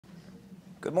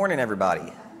Good morning,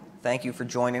 everybody. Thank you for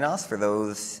joining us. For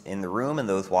those in the room and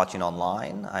those watching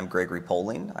online, I'm Gregory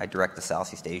Poling. I direct the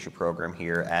Southeast Asia Program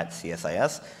here at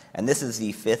CSIS, and this is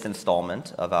the 5th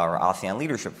installment of our ASEAN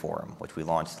Leadership Forum, which we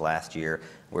launched last year.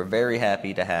 We're very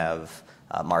happy to have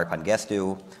Mari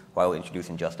Pangestu, who I will introduce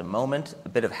in just a moment. A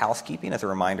bit of housekeeping. As a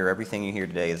reminder, everything you hear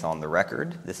today is on the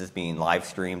record. This is being live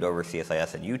streamed over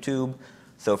CSIS and YouTube.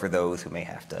 So for those who may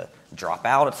have to drop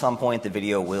out at some point, the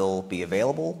video will be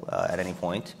available at any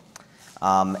point.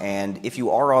 And if you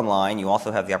are online, you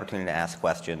also have the opportunity to ask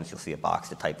questions. You'll see a box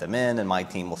to type them in, and my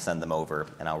team will send them over,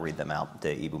 and I'll read them out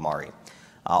to Ibu Mari.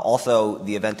 Also,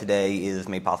 the event today is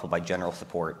made possible by general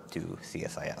support to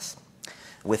CSIS.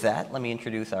 With that, let me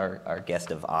introduce our guest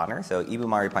of honor. So Ibu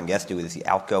Mari Pangestu is the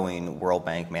outgoing World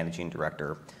Bank Managing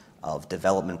Director of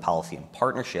Development Policy and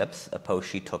Partnerships, a post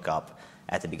she took up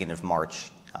at the beginning of March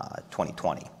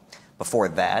 2020. Before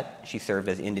that, she served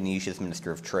as Indonesia's Minister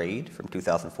of Trade from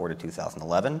 2004 to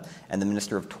 2011 and the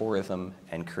Minister of Tourism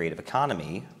and Creative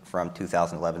Economy from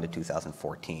 2011 to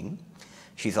 2014.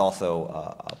 She's also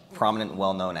a prominent,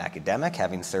 well-known academic,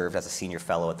 having served as a senior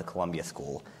fellow at the Columbia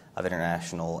School of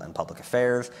International and Public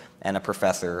Affairs and a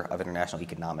professor of international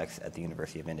economics at the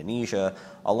University of Indonesia,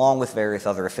 along with various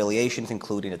other affiliations,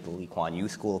 including at the Lee Kuan Yew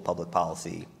School of Public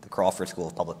Policy, the Crawford School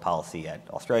of Public Policy at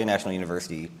Australian National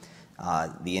University,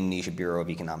 the Indonesia Bureau of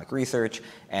Economic Research,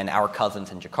 and our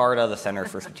cousins in Jakarta, the Center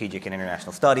for Strategic and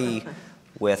International Study,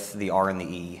 with the R and the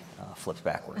E flipped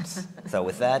backwards. So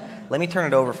with that, let me turn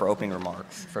it over for opening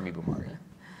remarks from Ibu Mari.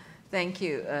 Thank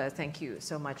you. Thank you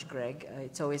so much, Greg.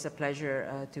 It's always a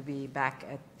pleasure to be back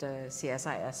at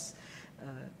CSIS,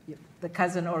 the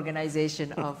cousin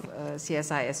organization of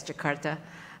CSIS Jakarta.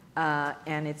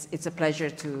 And it's a pleasure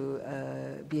to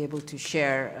be able to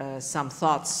share some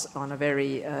thoughts on a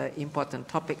very important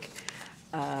topic,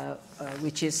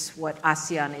 which is what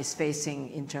ASEAN is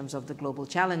facing in terms of the global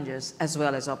challenges as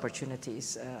well as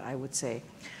opportunities, I would say.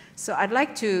 So I'd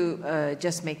like to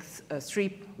just make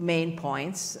three main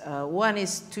points. One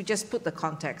is to just put the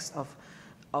context of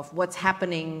what's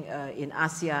happening in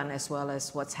ASEAN as well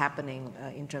as what's happening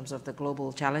in terms of the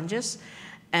global challenges.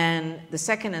 And the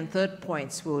second and third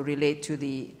points will relate to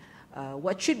the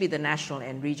what should be the national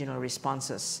and regional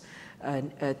responses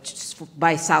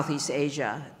by Southeast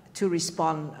Asia to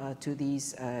respond to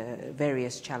these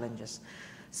various challenges.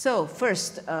 So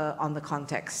first, on the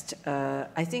context,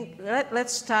 I think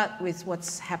let's start with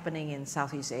what's happening in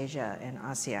Southeast Asia and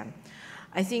ASEAN.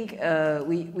 I think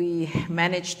we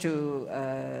managed to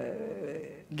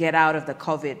get out of the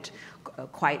COVID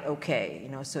quite okay.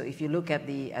 So if you look at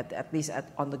at least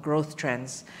on the growth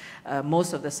trends,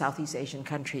 most of the Southeast Asian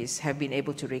countries have been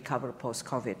able to recover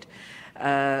post-COVID.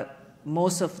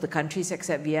 Most of the countries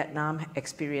except Vietnam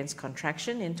experienced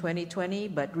contraction in 2020,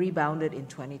 but rebounded in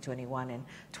 2021 and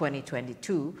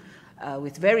 2022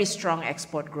 with very strong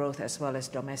export growth as well as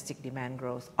domestic demand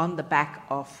growth on the back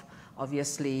of,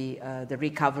 obviously, the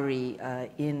recovery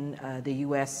in the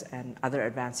US and other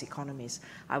advanced economies.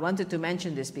 I wanted to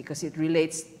mention this because it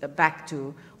relates back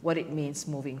to what it means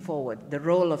moving forward. The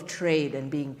role of trade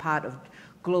and being part of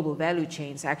global value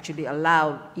chains actually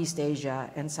allowed East Asia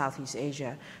and Southeast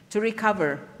Asia to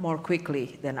recover more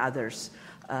quickly than others.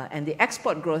 And the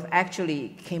export growth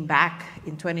actually came back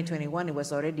in 2021. It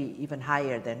was already even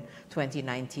higher than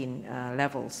 2019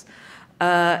 levels.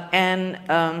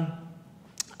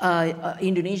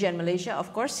 Indonesia and Malaysia,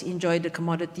 of course, enjoyed the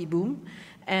commodity boom.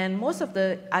 And most of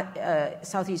the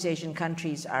Southeast Asian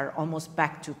countries are almost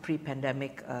back to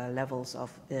pre-pandemic levels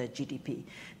of GDP.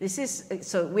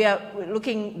 So we're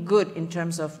looking good in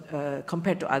terms of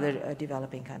compared to other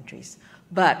developing countries.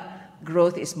 But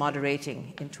growth is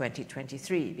moderating in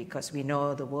 2023 because we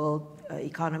know the world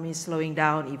economy is slowing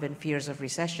down, even fears of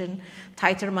recession,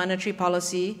 tighter monetary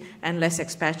policy, and less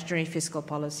expansionary fiscal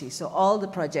policy. So all the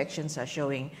projections are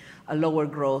showing a lower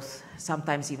growth,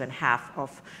 sometimes even half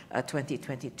of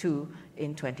 2022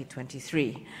 in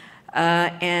 2023.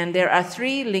 And there are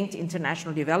three linked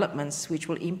international developments which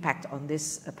will impact on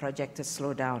this projected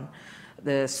slowdown.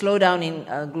 The slowdown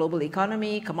in global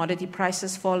economy, commodity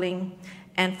prices falling,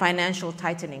 and financial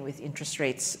tightening with interest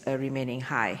rates remaining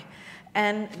high.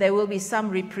 And there will be some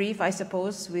reprieve, I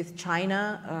suppose, with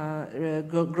China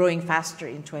growing faster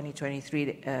in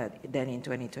 2023 than in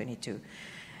 2022.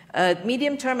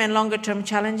 Medium-term and longer-term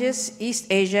challenges, East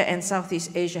Asia and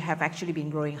Southeast Asia have actually been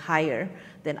growing higher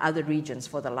than other regions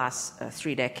for the last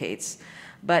 3 decades.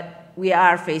 But we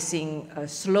are facing a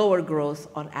slower growth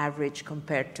on average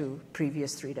compared to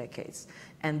previous 3 decades.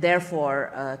 And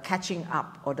therefore, catching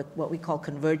up, or what we call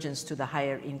convergence to the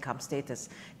higher income status,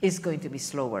 is going to be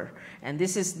slower. And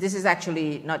this is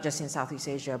actually not just in Southeast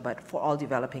Asia, but for all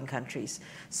developing countries.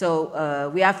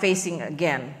 So we are facing,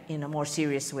 again, in a more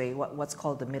serious way, what's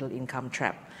called the middle income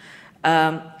trap.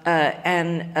 Other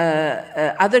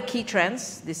key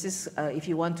trends, this is, if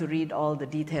you want to read all the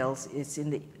details, it's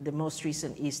in the most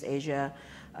recent East Asia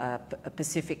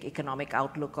Pacific Economic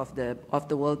Outlook of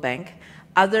the World Bank.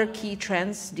 Other key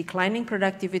trends: declining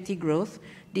productivity growth,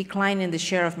 decline in the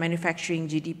share of manufacturing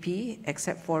GDP,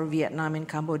 except for Vietnam and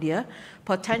Cambodia,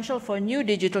 potential for new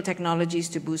digital technologies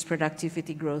to boost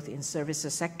productivity growth in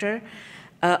services sector,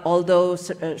 although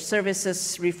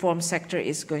services reform sector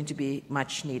is going to be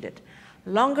much needed.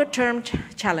 Longer-term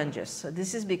challenges. So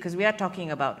this is because we are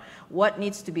talking about what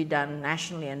needs to be done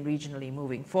nationally and regionally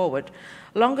moving forward.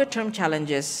 Longer-term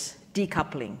challenges,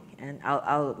 decoupling. And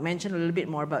I'll mention a little bit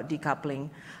more about decoupling,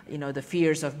 the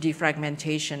fears of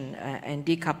defragmentation and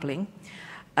decoupling.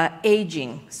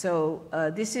 Aging. So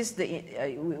this is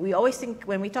we always think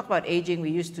when we talk about aging,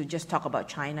 we used to just talk about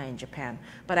China and Japan.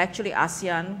 But actually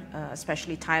ASEAN,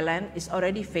 especially Thailand, is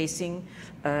already facing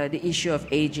the issue of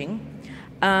aging.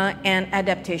 And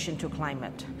adaptation to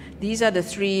climate. These are the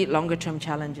 3 longer-term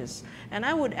challenges. And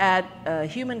I would add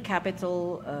human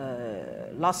capital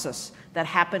losses that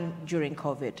happened during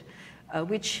COVID,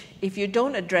 which if you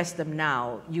don't address them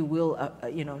now, you will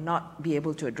not be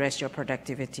able to address your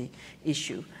productivity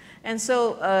issue. And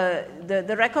so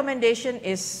the recommendation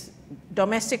is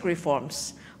domestic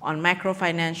reforms on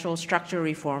macro-financial structural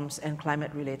reforms and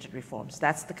climate-related reforms.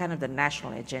 That's the kind of the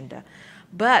national agenda.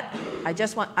 But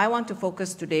I want to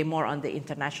focus today more on the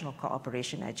international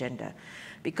cooperation agenda,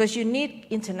 because you need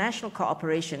international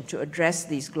cooperation to address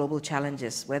these global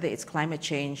challenges, whether it's climate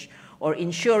change or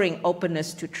ensuring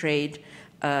openness to trade,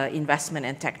 investment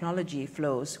and technology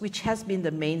flows, which has been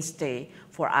the mainstay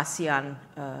for ASEAN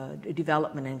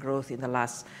development and growth in the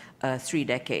last 3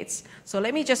 decades. So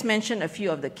let me just mention a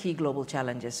few of the key global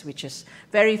challenges, which is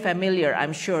very familiar,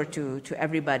 I'm sure, to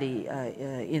everybody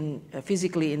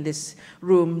physically in this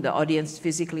room, the audience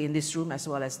physically in this room, as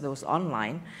well as those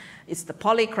online. It's the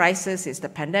poly crisis, it's the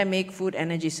pandemic, food,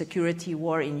 energy security,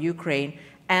 war in Ukraine,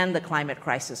 and the climate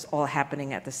crisis all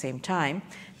happening at the same time,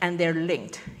 and they're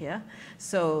linked. Yeah.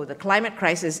 So the climate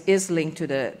crisis is linked to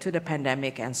the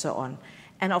pandemic and so on.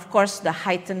 And of course, the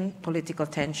heightened political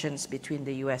tensions between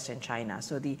the US and China.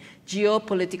 So the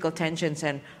geopolitical tensions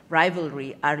and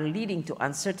rivalry are leading to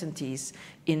uncertainties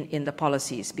in the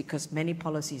policies, because many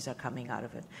policies are coming out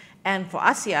of it. And for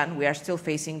ASEAN, we are still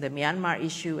facing the Myanmar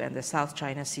issue and the South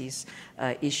China Seas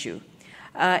issue.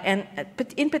 And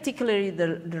in particular,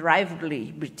 the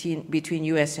rivalry between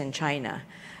US and China.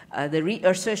 The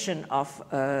reassertion of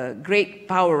great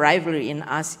power rivalry in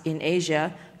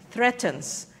Asia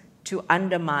threatens to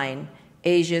undermine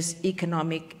Asia's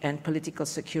economic and political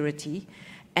security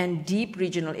and deep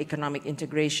regional economic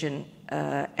integration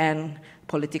and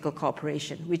political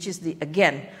cooperation, which is,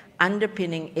 again,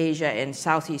 underpinning Asia and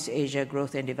Southeast Asia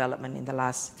growth and development in the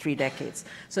last 3 decades.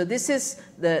 So this is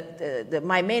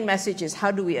my main message is, how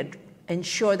do we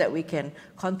ensure that we can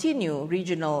continue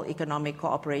regional economic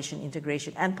cooperation,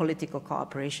 integration, and political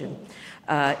cooperation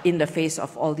in the face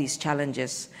of all these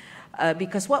challenges?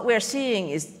 Because what we're seeing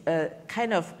is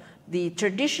kind of the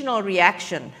traditional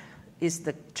reaction is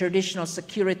the traditional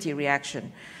security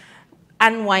reaction,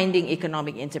 unwinding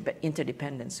economic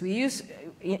interdependence. We use,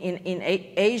 in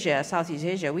Asia, Southeast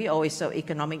Asia, we always saw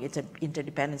economic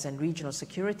interdependence and regional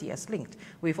security as linked.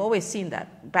 We've always seen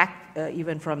that, back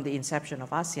even from the inception of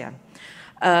ASEAN.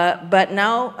 But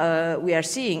now we are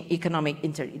seeing economic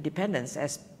interdependence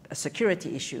as a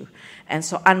security issue. And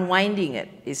so unwinding it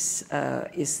is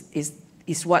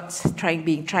what's trying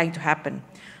to happen.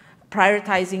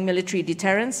 Prioritizing military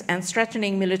deterrence and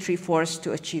strengthening military force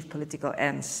to achieve political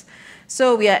ends.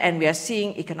 So we are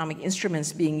seeing economic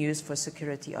instruments being used for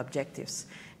security objectives.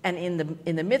 And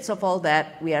in the midst of all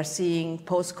that, we are seeing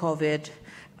post-COVID,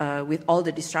 with all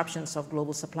the disruptions of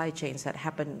global supply chains that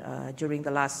happened during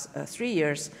the last 3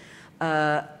 years,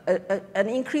 an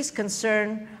increased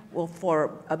concern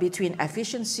between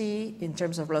efficiency in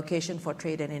terms of location for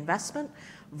trade and investment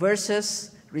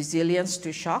versus resilience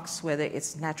to shocks, whether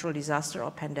it's natural disaster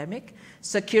or pandemic,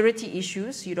 security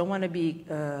issues. You don't want to be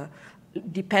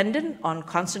dependent on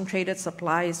concentrated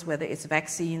supplies, whether it's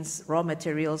vaccines, raw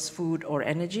materials, food, or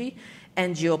energy,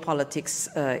 and geopolitics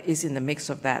is in the mix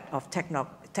of that, of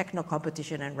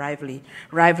competition and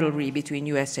rivalry between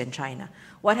US and China.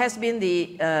 What has been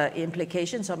the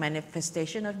implications or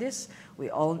manifestation of this?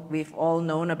 We've all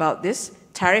known about this.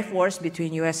 Tariff wars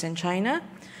between US and China,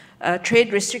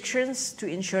 trade restrictions to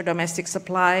ensure domestic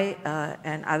supply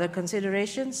and other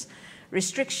considerations,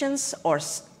 restrictions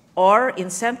or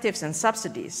incentives and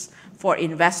subsidies for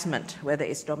investment, whether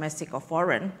it's domestic or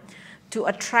foreign, to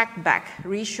attract back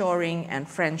reshoring and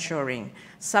friendshoring,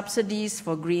 subsidies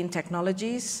for green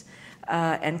technologies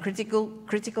and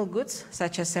critical goods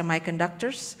such as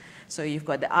semiconductors. So you've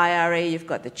got the IRA, you've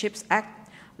got the CHIPS Act.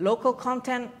 Local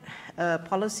content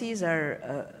policies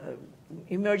are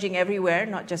emerging everywhere,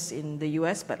 not just in the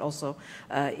US, but also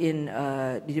in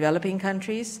developing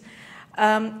countries.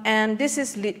 And this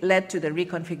has led to the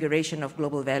reconfiguration of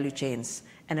global value chains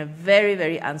and a very,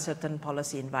 very uncertain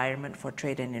policy environment for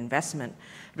trade and investment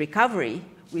recovery,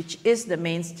 which is the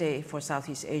mainstay for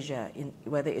Southeast Asia,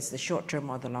 whether it's the short term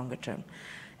or the longer term.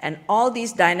 And all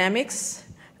these dynamics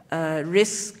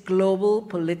risk global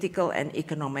political and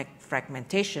economic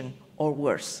fragmentation, or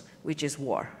worse, which is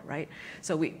war, right?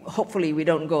 So hopefully we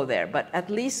don't go there, but at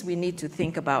least we need to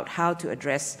think about how to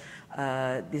address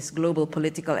this global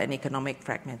political and economic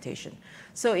fragmentation.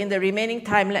 So in the remaining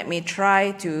time, let me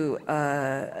try to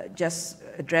just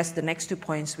address the next 2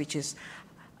 points, which is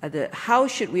how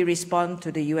should we respond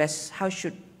to the US, how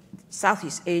should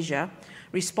Southeast Asia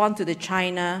respond to the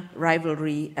China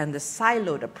rivalry and the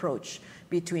siloed approach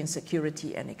between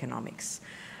security and economics.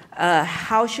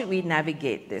 How should we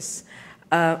navigate this?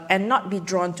 And not be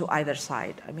drawn to either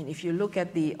side. I mean, if you look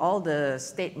at all the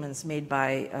statements made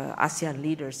by ASEAN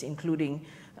leaders, including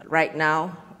right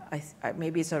now,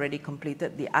 maybe it's already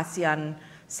completed, the ASEAN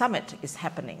summit is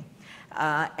happening.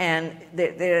 And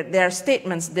there are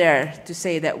statements there to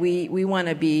say that we want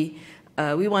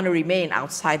to remain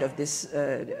outside of this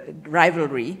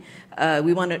rivalry.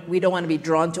 We don't want to be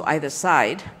drawn to either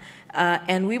side.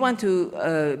 And we want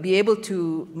to be able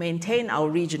to maintain our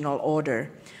regional order.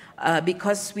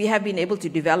 Because we have been able to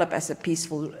develop as a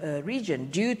peaceful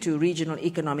region due to regional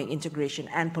economic integration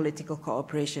and political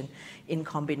cooperation in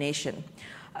combination.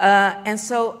 And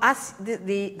so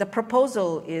the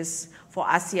proposal is for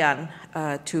ASEAN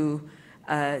to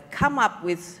come up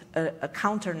with a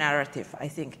counter narrative. I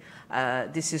think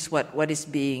this is what is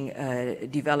being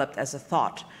developed as a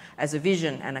thought, as a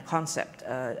vision and a concept.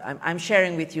 I'm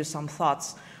sharing with you some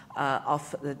thoughts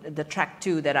of the track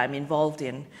 2 that I'm involved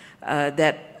in,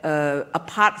 that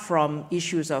apart from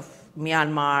issues of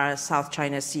Myanmar, South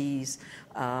China Seas,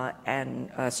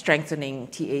 and strengthening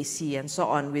TAC and so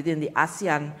on within the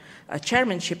ASEAN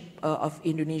chairmanship of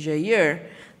Indonesia year,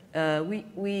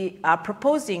 we are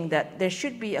proposing that there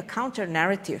should be a counter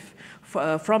narrative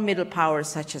from middle powers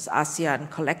such as ASEAN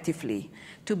collectively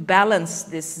to balance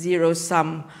this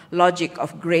zero-sum logic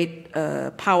of great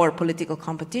power political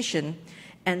competition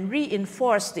and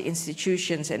reinforce the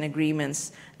institutions and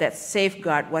agreements that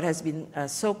safeguard what has been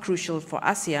so crucial for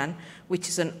ASEAN, which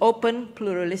is an open,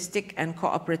 pluralistic, and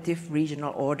cooperative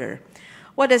regional order.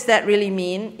 What does that really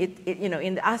mean?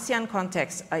 In the ASEAN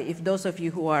context, if those of you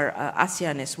who are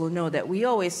ASEANists will know that we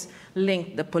always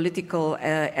link the political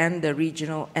and the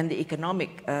regional and the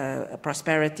economic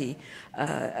prosperity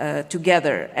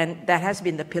together, and that has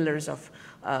been the pillars of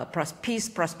peace,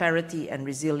 prosperity, and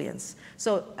resilience.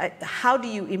 So how do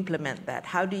you implement that?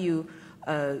 How do you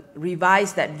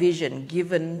revise that vision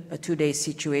given today's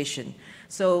situation?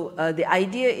 So the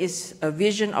idea is a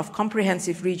vision of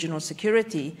comprehensive regional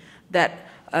security that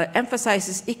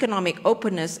emphasizes economic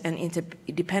openness and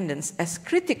interdependence as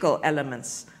critical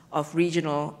elements of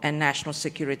regional and national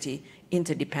security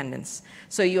interdependence.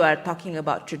 So you are talking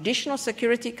about traditional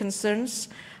security concerns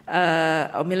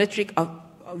or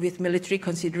with military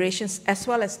considerations, as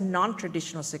well as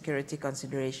non-traditional security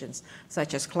considerations,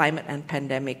 such as climate and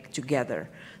pandemic together.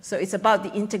 So it's about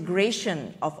the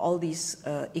integration of all these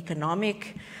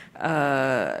economic,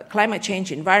 climate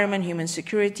change, environment, human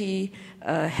security,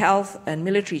 health, and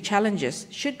military challenges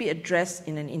should be addressed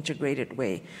in an integrated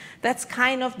way. That's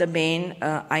kind of the main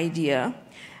idea.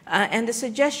 And the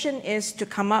suggestion is to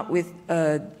come up with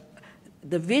the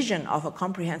vision of a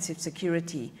comprehensive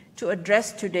security to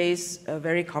address today's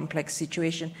very complex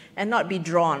situation and not be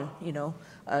drawn,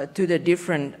 to the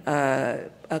different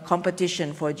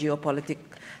competition for geopolitical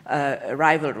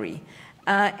rivalry.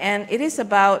 And it is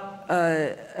about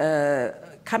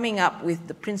coming up with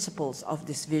the principles of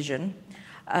this vision.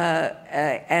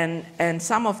 And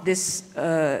some of this,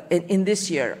 in this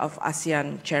year of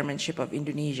ASEAN chairmanship of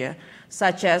Indonesia,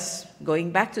 such as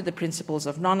going back to the principles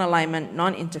of non-alignment,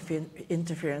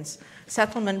 non-interference,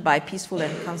 settlement by peaceful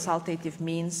and consultative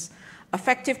means,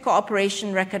 effective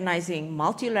cooperation recognizing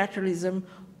multilateralism,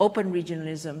 open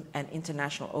regionalism, and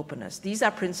international openness. These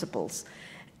are principles.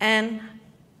 And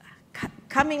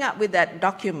coming up with that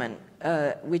document,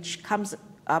 which comes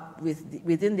up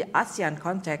within the ASEAN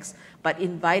context, but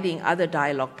inviting other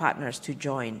dialogue partners to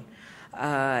join.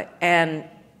 And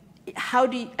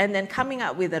then coming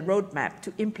up with a roadmap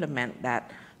to implement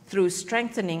that through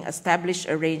strengthening established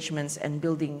arrangements and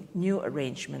building new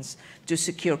arrangements to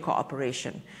secure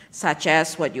cooperation, such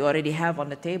as what you already have on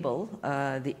the table,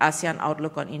 the ASEAN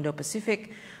Outlook on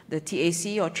Indo-Pacific, the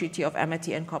TAC, or Treaty of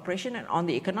Amity and Cooperation, and on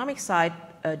the economic side,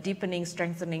 deepening,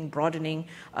 strengthening, broadening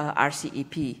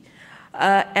RCEP.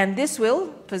 And this will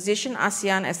position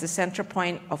ASEAN as the center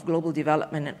point of global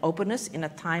development and openness in a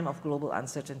time of global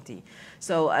uncertainty.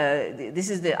 So this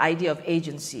is the idea of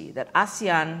agency, that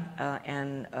ASEAN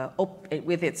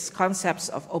with its concepts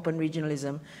of open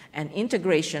regionalism and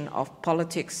integration of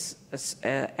politics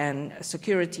and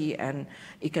security and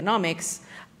economics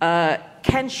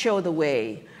can show the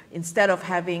way instead of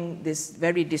having this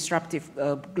very disruptive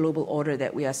global order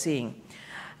that we are seeing.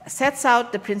 Sets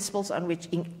out the principles on which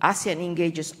ASEAN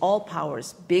engages all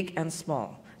powers, big and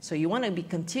small. So you want to be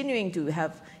continuing to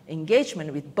have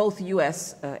engagement with both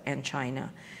US and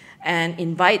China, and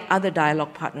invite other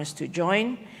dialogue partners to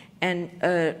join, and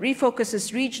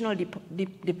refocuses regional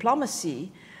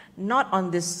diplomacy not on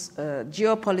this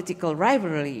geopolitical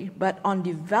rivalry, but on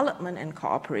development and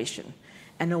cooperation,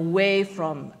 and away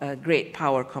from great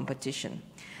power competition.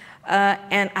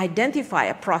 And identify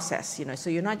a process, so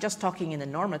you're not just talking in the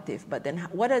normative, but then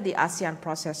what are the ASEAN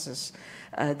processes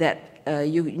that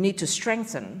you need to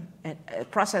strengthen,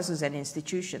 processes and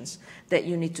institutions that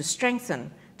you need to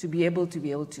strengthen to be able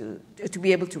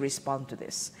to respond to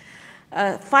this.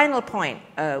 Final point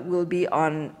will be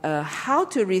on how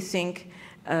to rethink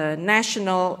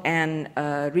national and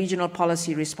regional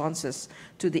policy responses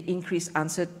to the increased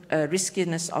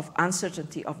riskiness of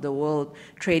uncertainty of the world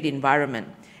trade environment,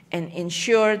 and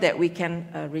ensure that we can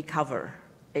recover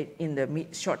in the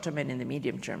short term and in the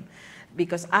medium term.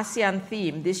 Because ASEAN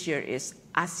theme this year is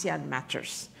ASEAN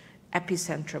Matters,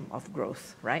 epicentrum of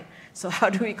growth, right? So how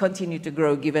do we continue to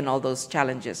grow given all those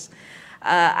challenges?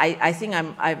 I think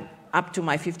I'm up to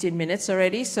my 15 minutes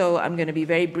already, so I'm going to be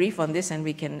very brief on this, and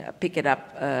we can pick it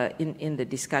up in the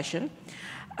discussion.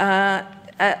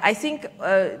 I think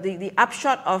the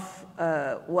upshot of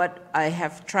what I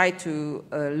have tried to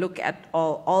look at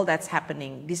all that's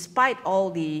happening, despite all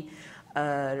the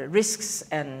risks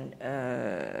and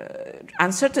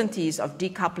uncertainties of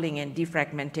decoupling and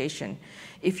defragmentation.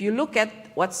 If you look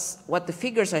at what the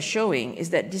figures are showing,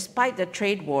 is that despite the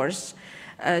trade wars,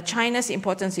 China's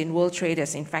importance in world trade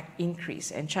has in fact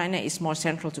increased, and China is more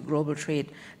central to global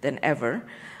trade than ever.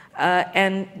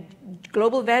 And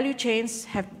global value chains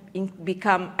have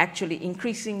become actually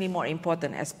increasingly more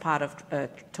important as part of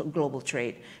global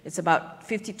trade. It's about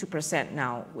 52%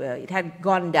 now. It had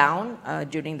gone down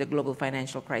during the global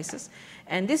financial crisis.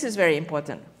 And this is very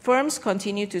important. Firms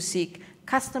continue to seek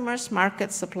customers,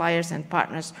 markets, suppliers, and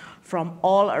partners from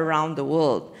all around the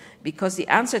world, because the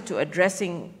answer to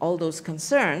addressing all those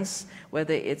concerns,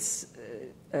 whether it's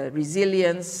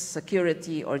resilience,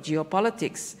 security, or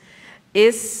geopolitics,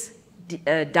 is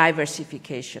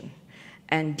diversification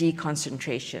and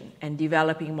deconcentration and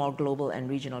developing more global and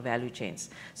regional value chains.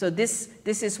 So this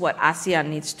is what ASEAN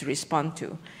needs to respond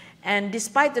to. And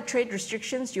despite the trade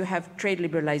restrictions, you have trade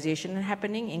liberalization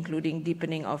happening, including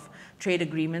deepening of trade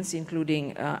agreements,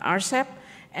 including RCEP.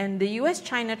 And the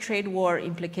US-China trade war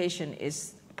implication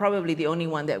is probably the only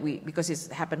one that because it's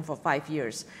happened for 5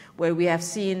 years, where we have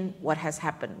seen what has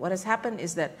happened. What has happened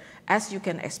is that, as you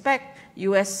can expect,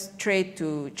 US trade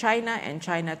to China and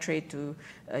China trade to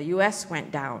US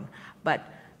went down. But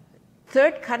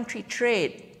third country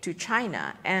trade to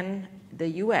China and the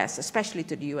US, especially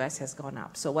to the US, has gone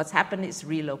up. So what's happened is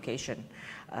relocation.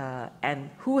 And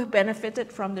who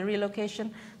benefited from the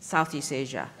relocation? Southeast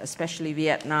Asia, especially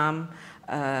Vietnam.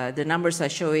 The numbers are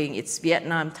showing it's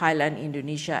Vietnam, Thailand,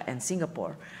 Indonesia, and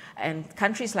Singapore. And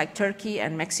countries like Turkey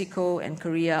and Mexico and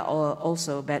Korea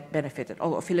also benefited.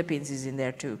 Philippines is in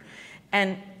there too.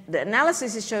 And the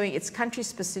analysis is showing it's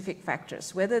country-specific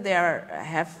factors, whether they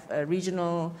have a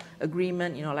regional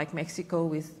agreement, like Mexico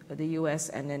with the US,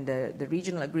 and then the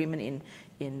regional agreement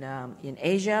in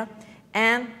Asia,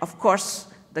 and of course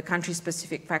the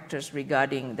country-specific factors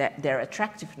regarding their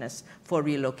attractiveness for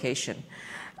relocation.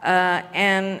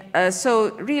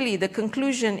 So really the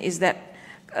conclusion is that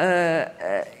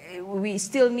we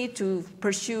still need to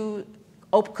pursue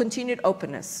continued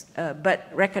openness, but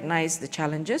recognize the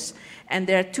challenges. And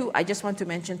there are I just want to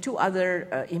mention two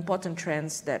other important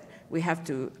trends that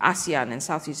ASEAN and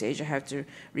Southeast Asia have to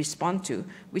respond to,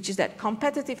 which is that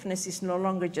competitiveness is no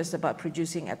longer just about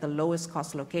producing at the lowest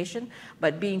cost location,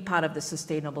 but being part of the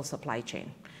sustainable supply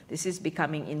chain. This is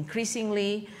becoming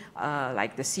increasingly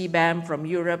like the CBAM from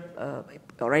Europe,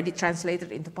 already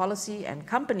translated into policy, and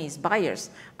companies, buyers,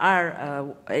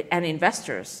 and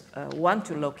investors want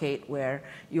to locate where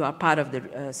you are part of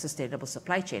the sustainable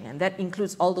supply chain. And that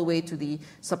includes all the way to the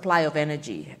supply of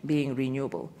energy being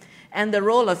renewable. And the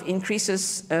role of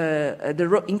increased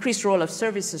role of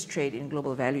services trade in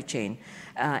global value chain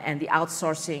and the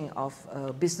outsourcing of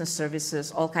business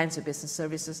services, all kinds of business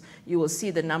services. You will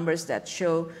see the numbers that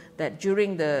show that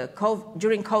during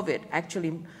COVID,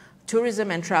 actually tourism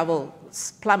and travel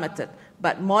plummeted,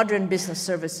 but modern business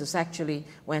services actually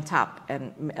went up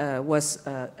and was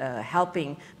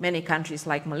helping many countries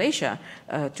like Malaysia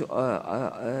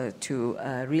to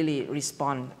really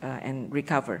respond and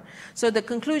recover. So the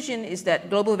conclusion is that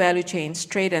global value chains,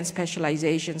 trade and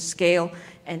specialization, scale,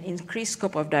 and increased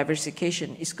scope of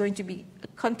diversification is going to be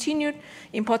continued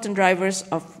important drivers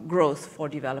of growth for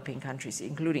developing countries,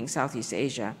 including Southeast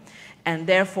Asia. And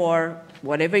therefore,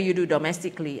 whatever you do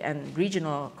domestically and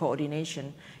regional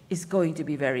coordination is going to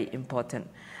be very important.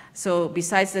 So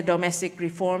besides the domestic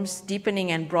reforms,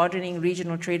 deepening and broadening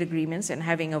regional trade agreements and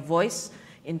having a voice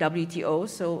in WTO.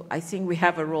 So I think we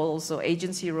have a role, also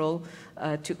agency role,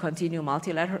 to continue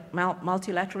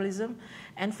multilateralism.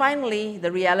 And finally,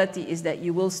 the reality is that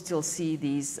you will still see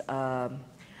these,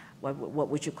 what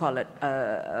would you call it,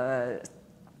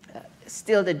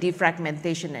 still the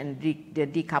defragmentation and the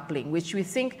decoupling, which we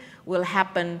think will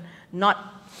happen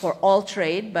not for all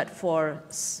trade, but for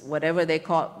whatever they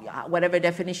call, whatever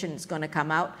definition is going to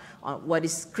come out on what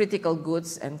is critical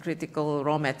goods and critical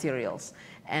raw materials.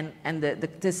 And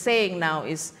the saying now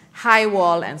is high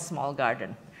wall and small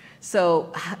garden.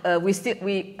 So how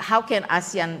can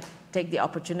ASEAN take the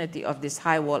opportunity of this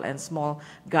high wall and small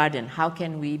garden? How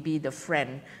can we be the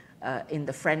friend in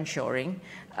the friendshoring?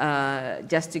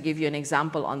 Just to give you an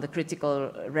example on the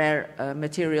critical rare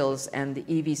materials and the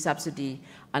EV subsidy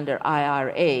under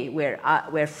IRA,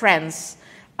 where friends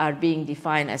are being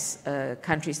defined as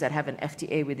countries that have an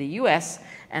FTA with the US.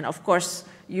 And of course,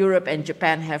 Europe and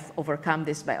Japan have overcome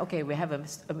this by, okay, we have a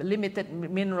limited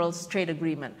minerals trade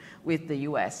agreement with the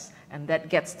US, and that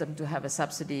gets them to have a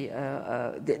subsidy,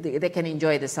 they can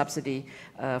enjoy the subsidy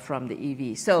from the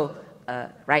EV. So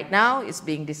right now it's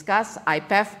being discussed.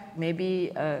 IPEF may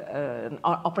be an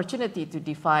opportunity to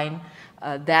define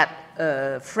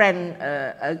that friend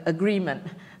agreement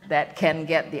that can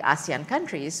get the ASEAN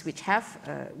countries, which have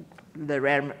the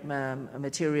rare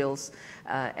materials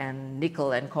and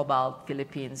nickel and cobalt,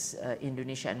 Philippines,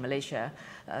 Indonesia, and Malaysia,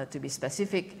 to be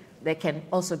specific, they can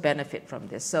also benefit from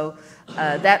this. So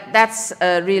that's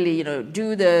really,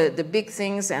 do the big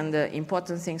things and the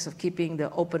important things of keeping the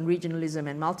open regionalism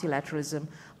and multilateralism,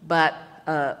 but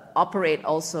operate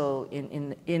also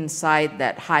inside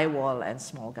that high wall and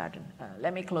small garden.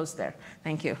 Let me close there.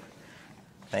 Thank you.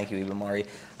 Thank you, Ibu Mari.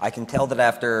 I can tell that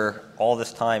after all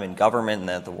this time in government and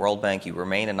at the World Bank, you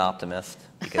remain an optimist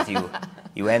because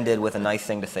you ended with a nice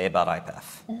thing to say about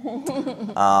IPEF.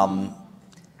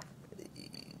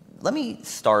 Let me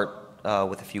start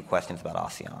with a few questions about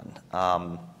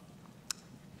ASEAN.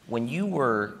 When you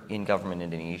were in government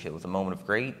in Indonesia, it was a moment of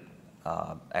great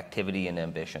activity and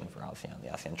ambition for ASEAN. The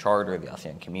ASEAN Charter, the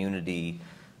ASEAN community,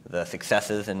 the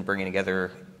successes in bringing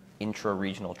together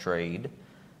intra-regional trade.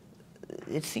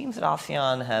 It seems that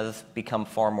ASEAN has become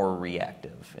far more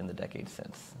reactive in the decades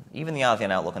since. Even the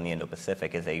ASEAN outlook on the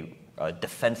Indo-Pacific is a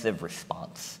defensive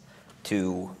response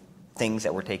to things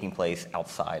that were taking place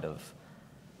outside of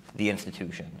the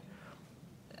institution.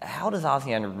 How does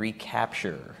ASEAN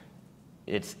recapture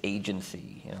its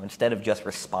agency, instead of just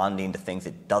responding to things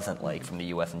it doesn't like from the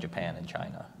US and Japan and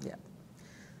China? Yeah.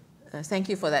 Thank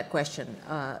you for that question.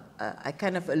 I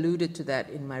kind of alluded to that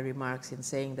in my remarks in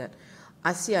saying that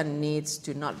ASEAN needs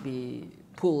to not be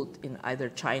pulled in either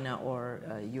China or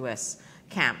US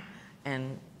camp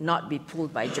and not be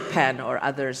pulled by Japan or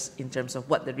others in terms of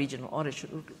what the regional order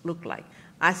should look like.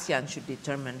 ASEAN should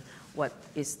determine what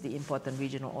is the important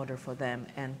regional order for them.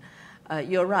 And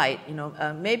you're right,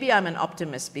 maybe I'm an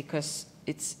optimist because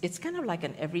it's kind of like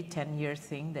an every 10-year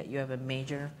thing that you have a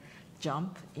major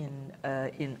jump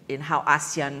in how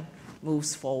ASEAN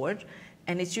moves forward.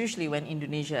 And it's usually when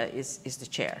Indonesia is the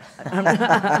chair.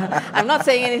 I'm not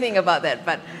saying anything about that,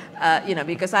 but you know,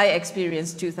 because I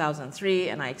experienced 2003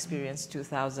 and I experienced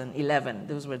 2011.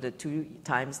 Those were the 2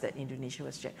 times that Indonesia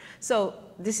was chair. So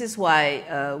this is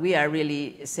why we are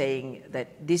really saying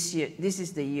that this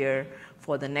is the year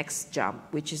for the next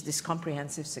jump, which is this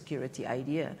comprehensive security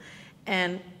idea.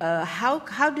 And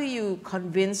how do you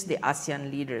convince the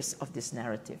ASEAN leaders of this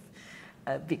narrative?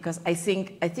 Because I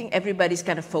think everybody's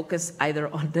kind of focused either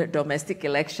on their domestic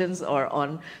elections or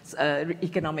on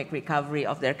economic recovery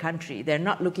of their country. They're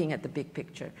not looking at the big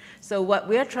picture. So what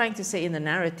we are trying to say in the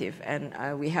narrative, and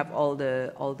we have all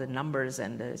the numbers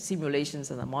and the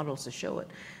simulations and the models to show it,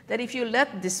 that if you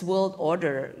let this world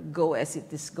order go as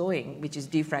it is going, which is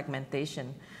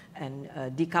defragmentation and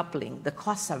decoupling, the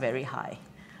costs are very high,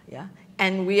 yeah,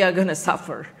 and we are going to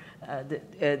suffer.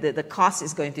 The cost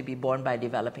is going to be borne by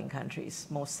developing countries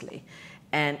mostly,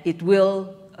 and it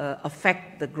will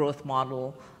affect the growth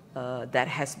model that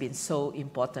has been so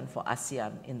important for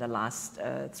ASEAN in the last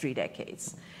 3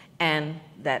 decades, and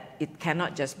that it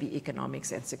cannot just be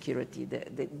economics and security.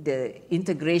 The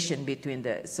integration between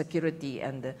the security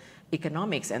and the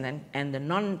economics and the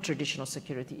non-traditional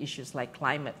security issues like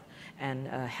climate and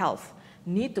health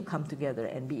need to come together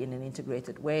and be in an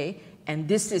integrated way. And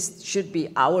this should be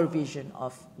our vision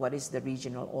of what is the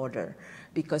regional order,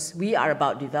 because we are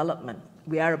about development,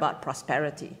 we are about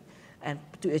prosperity. And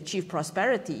to achieve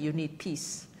prosperity, you need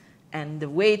peace. And the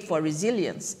way for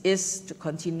resilience is to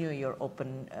continue your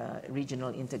open regional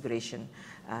integration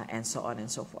and so on and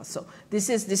so forth. So this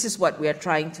is what we are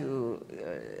trying to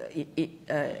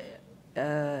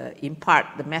impart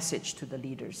the message to the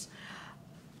leaders.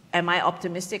 Am I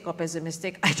optimistic or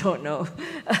pessimistic? I don't know.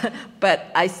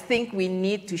 But I think we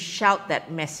need to shout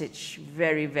that message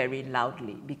very, very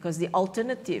loudly, because the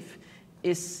alternative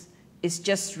is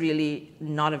just really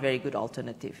not a very good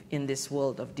alternative in this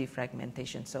world of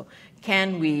defragmentation. So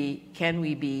can we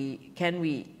be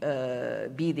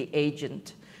the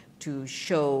agent to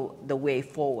show the way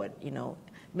forward? You know,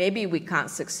 maybe we can't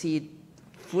succeed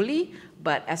fully,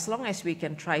 but as long as we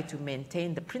can try to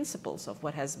maintain the principles of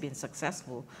what has been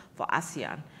successful for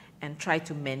ASEAN and try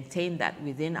to maintain that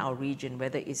within our region,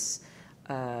 whether it's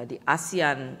the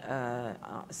ASEAN,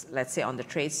 let's say on the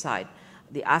trade side,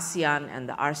 the ASEAN and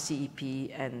the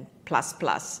RCEP and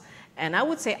plus. And I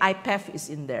would say IPEF is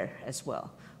in there as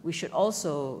well. We should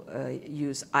also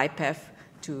use IPEF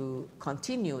to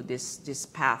continue this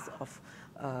path of,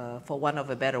 for want of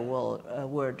a better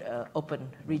word, open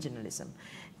regionalism.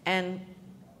 And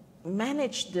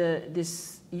manage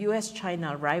this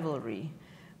US-China rivalry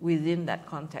within that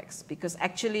context. Because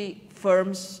actually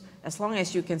firms, as long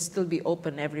as you can still be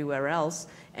open everywhere else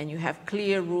and you have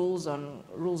clear rules on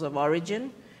rules of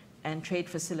origin and trade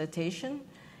facilitation,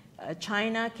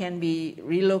 China can be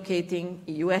relocating,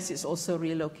 US is also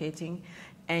relocating,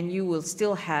 and you will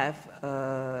still have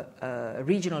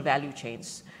regional value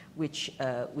chains which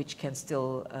can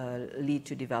still lead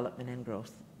to development and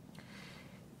growth.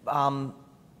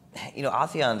 You know,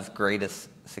 ASEAN's greatest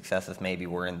successes maybe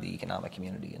were in the economic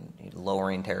community and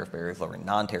lowering tariff barriers, lowering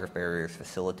non-tariff barriers,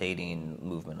 facilitating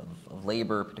movement of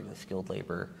labor, particularly skilled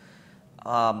labor.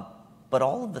 But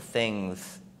all of the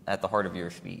things at the heart of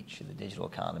your speech, the digital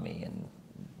economy and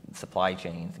supply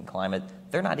chains and climate,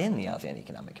 they're not in the ASEAN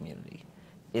economic community.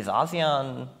 Is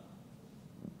ASEAN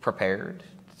prepared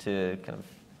to kind of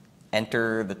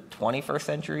enter the 21st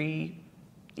century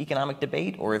economic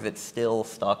debate, or is it still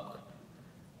stuck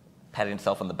patting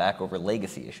itself on the back over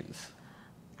legacy issues?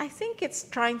 I think it's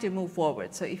trying to move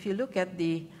forward. So if you look at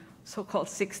the so-called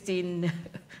 16,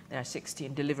 there are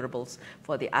 16 deliverables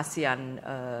for the ASEAN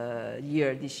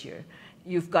year this year.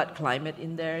 You've got climate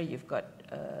in there, you've got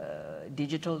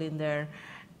digital in there,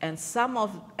 and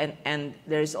and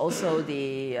there's also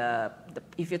the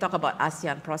if you talk about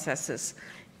ASEAN processes,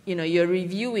 you know, you're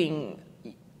reviewing.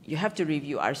 You have to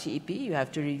review RCEP, you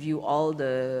have to review all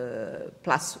the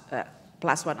plus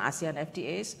one ASEAN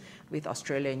FTAs with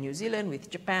Australia and New Zealand, with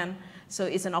Japan. So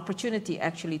it's an opportunity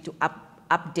actually to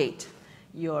update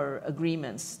your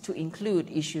agreements to include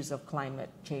issues of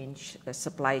climate change,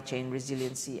 supply chain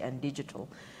resiliency, and digital.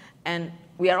 And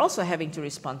we are also having to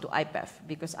respond to IPEF,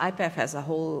 because IPEF has a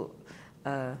whole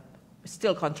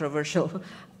still controversial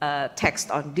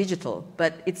text on digital,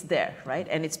 but it's there, right?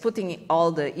 And it's putting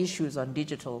all the issues on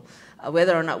digital.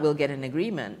 Whether or not we'll get an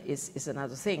agreement is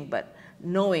another thing, but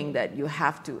knowing that you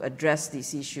have to address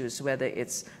these issues, whether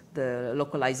it's the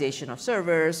localization of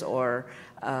servers or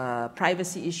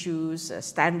privacy issues,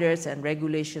 standards and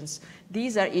regulations,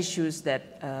 these are issues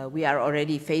that we are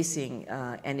already facing,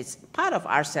 and it's part of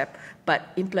RCEP, but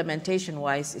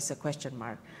implementation-wise is a question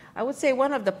mark. I would say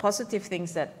one of the positive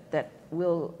things that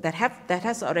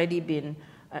has already been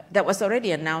that was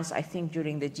already announced, I think,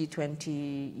 during the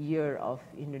G20 year of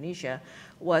Indonesia,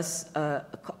 was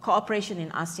cooperation in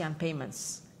ASEAN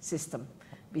payments system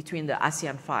between the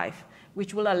ASEAN 5,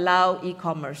 which will allow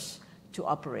e-commerce to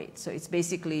operate. So it's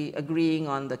basically agreeing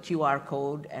on the QR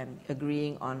code and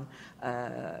agreeing on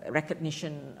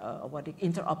recognition,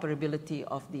 interoperability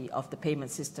of the payment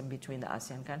system between the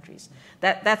ASEAN countries.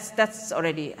 That's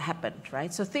already happened,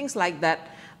 right? So things like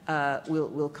that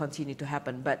will continue to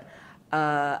happen. But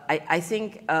I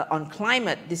think on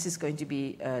climate, this is going to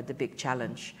be the big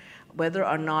challenge. Whether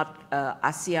or not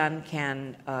ASEAN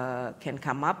can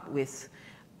come up with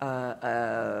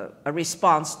a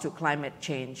response to climate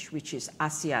change, which is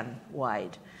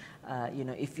ASEAN-wide. Are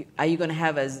you going to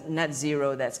have a net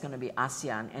zero that's going to be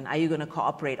ASEAN, and are you going to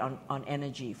cooperate on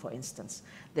energy, for instance?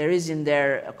 There is in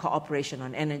there a cooperation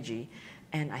on energy,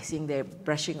 and I think they're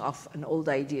brushing off an old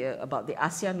idea about the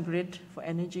ASEAN grid for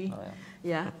energy. Oh,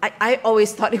 yeah. I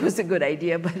always thought it was a good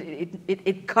idea, but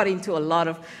it got into a lot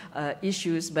of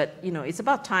issues. But it's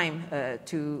about time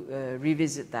to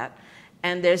revisit that.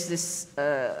 And there's this,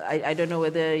 I don't know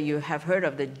whether you have heard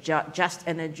of the Just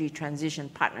Energy Transition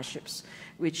Partnerships,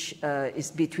 which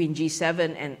is between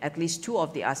G7 and at least 2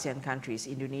 of the ASEAN countries,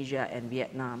 Indonesia and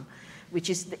Vietnam, which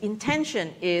is the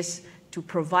intention is to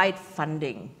provide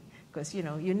funding. Because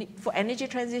for energy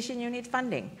transition, you need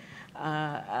funding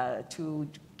to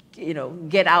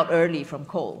get out early from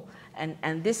coal,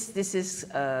 and this is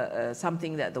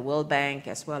something that the World Bank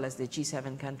as well as the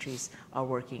G7 countries are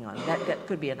working on. That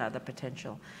could be another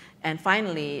potential. And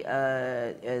finally,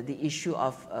 the issue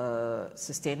of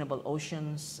sustainable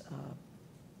oceans,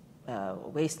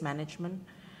 waste management,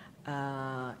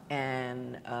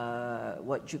 and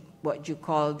what you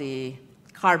call the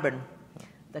carbon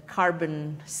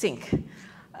sink,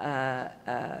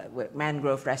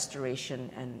 mangrove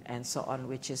restoration and so on,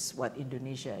 which is what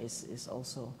Indonesia is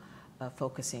also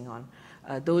focusing on.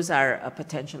 Those are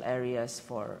potential areas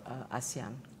for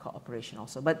ASEAN cooperation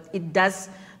also. But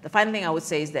the final thing I would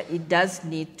say is that it does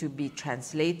need to be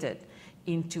translated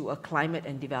into a climate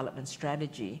and development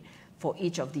strategy for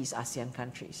each of these ASEAN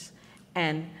countries.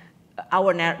 And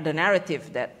the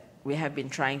narrative that we have been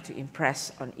trying to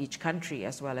impress on each country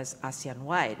as well as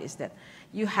ASEAN-wide is that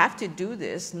you have to do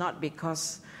this not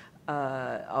because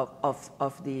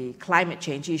of the climate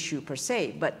change issue per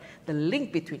se, but the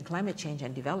link between climate change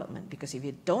and development, because if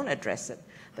you don't address it,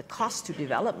 the cost to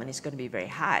development is going to be very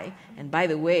high. And by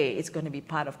the way, it's going to be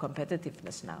part of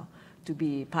competitiveness now, to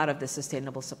be part of the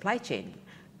sustainable supply chain.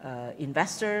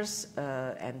 Investors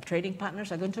and trading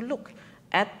partners are going to look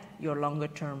at your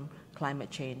longer-term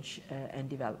climate change and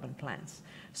development plans.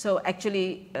 So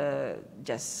actually,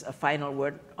 just a final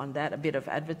word on that, a bit of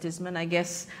advertisement, I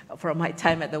guess, from my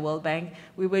time at the World Bank.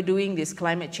 We were doing these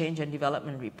climate change and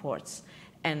development reports.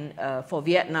 And for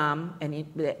Vietnam, and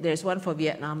there's one for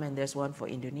Vietnam and there's one for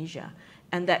Indonesia.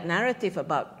 And that narrative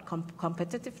about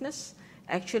competitiveness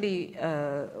actually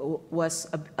was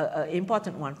an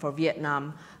important one for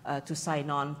Vietnam to sign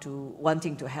on to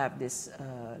wanting to have this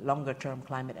longer-term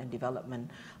climate and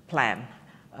development plan.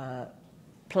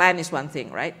 Plan is one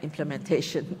thing, right?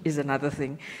 Implementation is another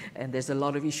thing, and there's a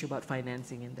lot of issue about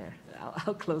financing in there.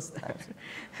 I'll close there.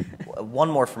 One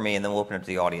more for me, and then we'll open it to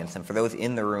the audience. And for those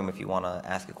in the room, if you want to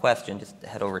ask a question, just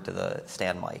head over to the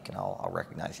stand mic, and I'll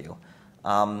recognize you.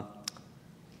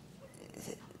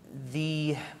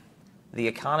 The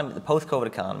economy, the post-COVID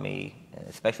economy,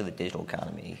 especially the digital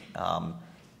economy,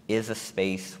 is a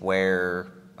space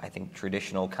where I think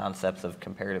traditional concepts of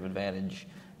comparative advantage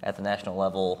at the national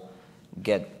level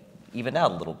get evened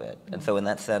out a little bit. And so in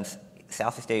that sense,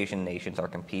 Southeast Asian nations are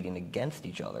competing against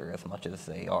each other as much as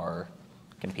they are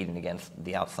competing against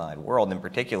the outside world. In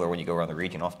particular, when you go around the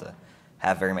region, you don't have to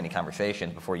have very many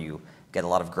conversations before you get a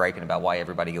lot of griping about why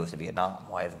everybody goes to Vietnam.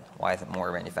 Why isn't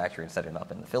more manufacturing setting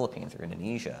up in the Philippines or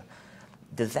Indonesia?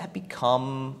 Does that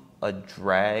become a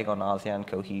drag on ASEAN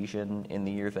cohesion in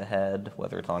the years ahead,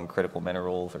 whether it's on critical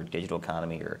minerals or digital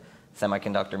economy or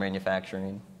semiconductor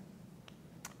manufacturing?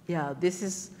 Yeah, this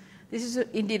is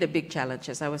indeed a big challenge,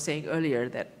 as I was saying earlier,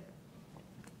 that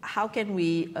how can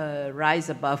we rise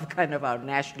above kind of our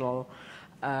national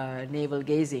navel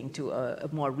gazing to a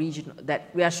more regional, that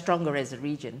we are stronger as a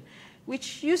region,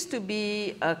 which used to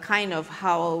be kind of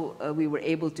how we were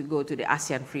able to go to the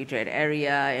ASEAN Free Trade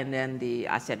Area and then the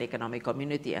ASEAN Economic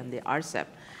Community and the RCEP,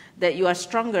 that you are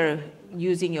stronger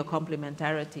using your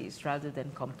complementarities rather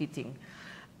than competing.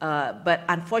 But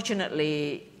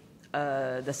unfortunately,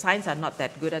 the signs are not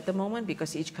that good at the moment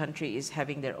because each country is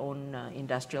having their own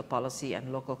industrial policy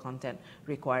and local content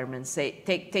requirements. Say,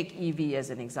 take EV as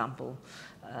an example.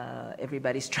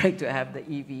 Everybody's trying to have the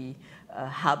EV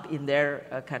hub in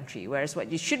their country, whereas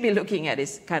what you should be looking at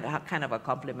is kind of a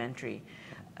complementary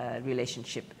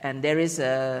relationship. And there is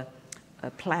a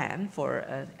plan for,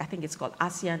 I think it's called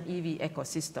ASEAN EV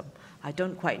ecosystem. I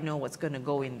don't quite know what's going to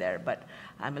go in there, but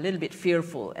I'm a little bit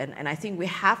fearful. And I think we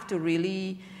have to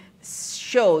really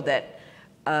show that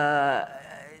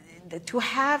to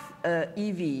have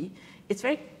EV, it's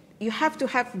very, you have to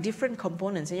have different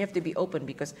components and you have to be open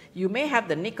because you may have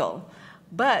the nickel,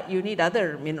 but you need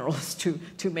other minerals to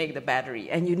make the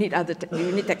battery, and you need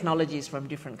you need technologies from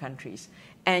different countries,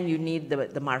 and you need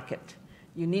the market.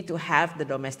 You need to have the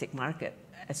domestic market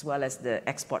as well as the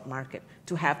export market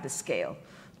to have the scale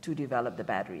to develop the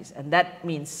batteries, and that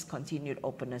means continued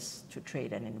openness to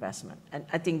trade and investment. And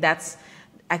I think that's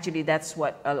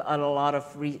what a lot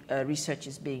of research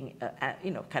is being,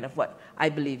 kind of what I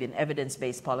believe in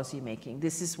evidence-based policy making.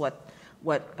 This is what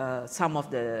some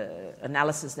of the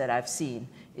analysis that I've seen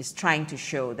is trying to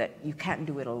show, that you can't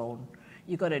do it alone.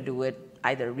 You got to do it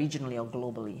either regionally or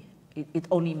globally. It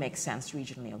only makes sense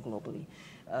regionally or globally.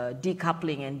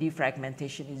 Decoupling and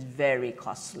defragmentation is very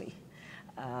costly,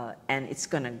 and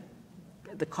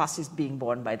the cost is being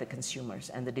borne by the consumers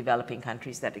and the developing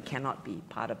countries, that it cannot be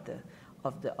part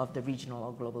of the regional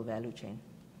or global value chain.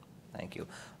 Thank you.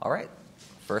 All right.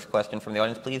 First question from the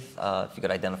audience, please. If you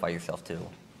could identify yourself too.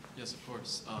 Yes, of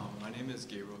course. My name is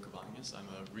Gabriel Cabañas. I'm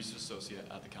a research associate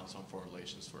at the Council on Foreign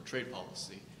Relations for Trade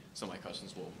Policy, so my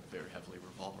questions will very heavily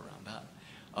revolve around that.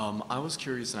 I was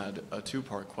curious and had a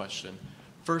two-part question.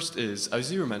 First is,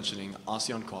 as you were mentioning,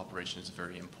 ASEAN cooperation is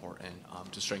very important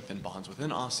to strengthen bonds within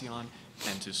ASEAN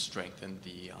and to strengthen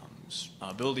the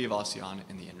ability of ASEAN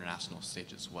in the international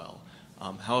stage as well.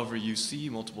 However, you see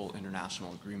multiple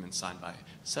international agreements signed by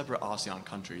separate ASEAN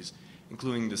countries,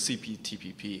 including the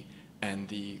CPTPP and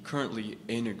the currently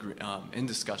in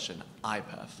discussion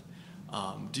IPEF.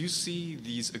 Do you see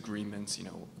these agreements,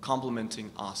 complementing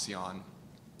ASEAN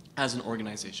as an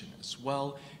organization as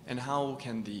well, and how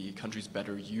can the countries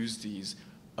better use these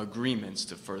agreements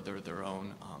to further their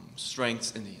own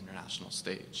strengths in the international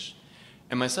stage?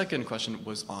 And my second question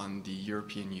was on the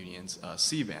European Union's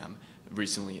CBAM,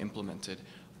 recently implemented.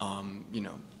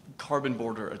 Carbon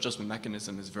border adjustment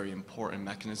mechanism is a very important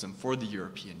mechanism for the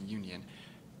European Union.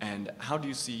 And how do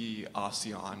you see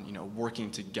ASEAN,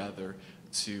 working together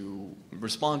to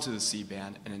respond to the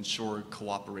CBAM and ensure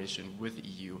cooperation with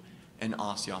EU and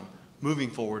ASEAN moving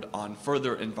forward on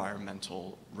further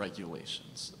environmental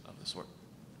regulations of this sort?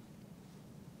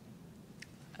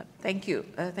 Thank you.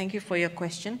 Thank you for your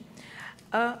question.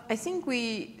 I think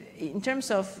in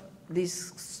terms of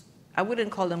these, I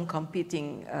wouldn't call them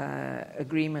competing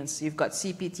agreements. You've got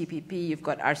CPTPP, you've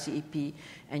got RCEP,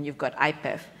 and you've got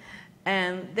IPEF.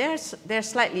 And they're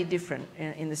slightly different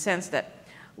in the sense that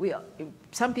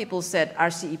some people said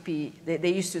RCEP,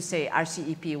 they used to say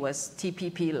RCEP was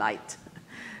TPP light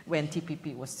when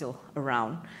TPP was still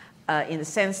around, in the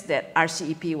sense that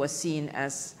RCEP was seen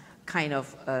as kind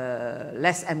of a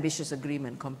less ambitious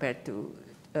agreement compared to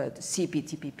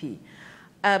CPTPP.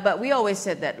 But we always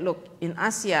said that, look, in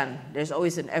ASEAN, there's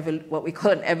always what we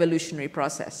call an evolutionary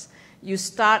process. You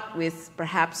start with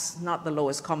perhaps not the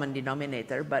lowest common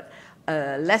denominator, but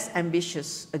a less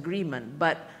ambitious agreement.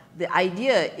 But the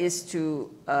idea is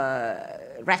to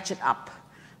ratchet up.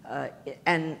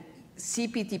 And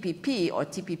CPTPP or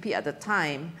TPP at the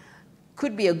time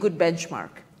could be a good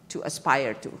benchmark to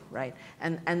aspire to, right?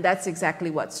 And that's exactly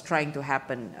what's trying to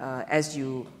happen as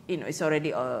it's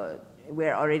already,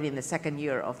 we're already in the second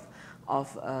year of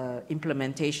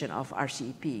implementation of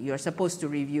RCEP. You're supposed to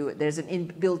review it. There's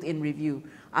an built-in review.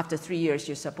 After 3 years,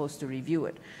 you're supposed to review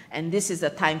it. And this is the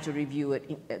time to review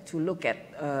it, to look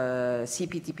at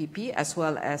CPTPP as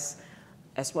well as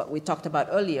what we talked about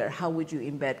earlier. How would you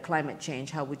embed climate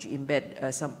change? How would you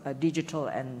embed some digital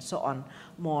and so on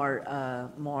more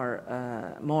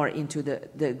into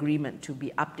the agreement to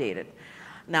be updated?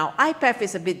 Now, IPEF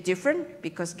is a bit different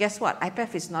because guess what?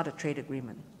 IPEF is not a trade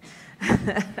agreement.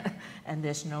 And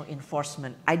there's no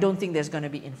enforcement. I don't think there's going to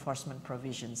be enforcement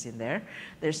provisions in there.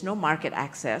 There's no market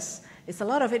access. A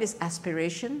lot of it is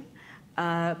aspiration.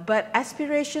 But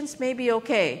aspirations may be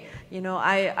okay. I'm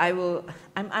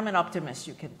an optimist.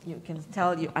 You can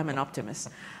tell I'm an optimist.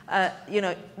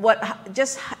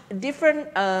 Just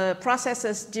different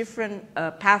processes, different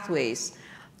pathways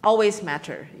always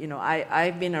matter.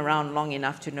 I've been around long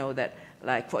enough to know that,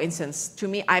 like, for instance, to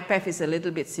me, IPEF is a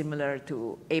little bit similar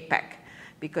to APEC.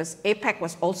 because APEC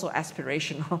was also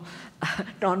aspirational,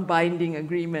 non-binding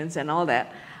agreements and all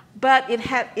that. But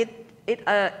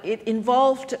it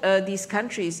involved these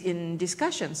countries in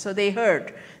discussions, so they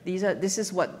heard this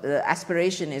is what the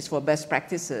aspiration is for best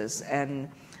practices and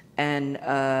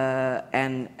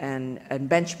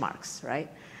benchmarks, right?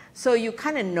 So you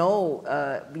kind of know,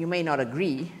 you may not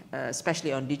agree,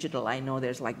 especially on digital. I know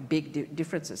there's like big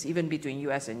differences, even between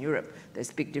US and Europe,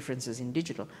 there's big differences in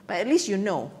digital. But at least you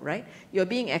know, right? You're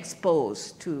being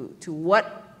exposed to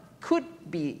what could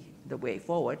be the way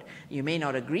forward. You may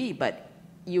not agree, but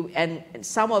and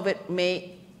some of it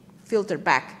may filter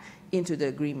back into the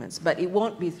agreements, but it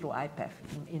won't be through IPEF,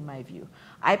 in my view.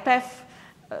 IPEF,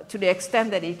 to the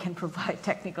extent that it can provide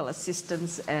technical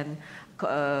assistance and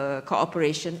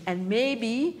cooperation, and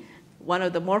maybe one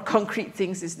of the more concrete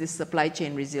things is this supply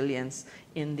chain resilience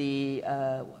in the,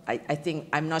 I think,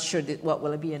 I'm not sure what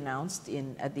will be announced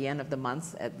at the end of the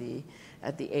month at the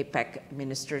APEC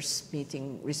ministers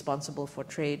meeting responsible for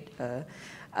trade,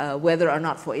 whether or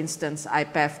not, for instance,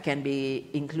 IPEF can be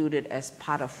included as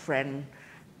part of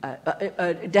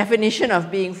a definition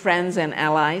of being friends and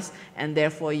allies, and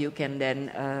therefore you can then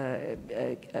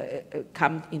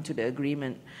come into the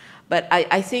agreement. But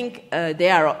I think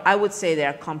I would say they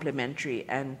are complementary,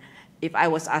 and if I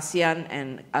was ASEAN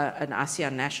and an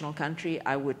ASEAN national country,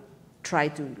 I would try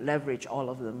to leverage all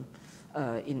of them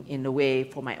in a way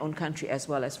for my own country as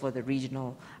well as for the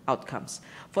regional outcomes.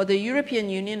 For the European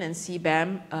Union and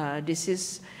CBAM, this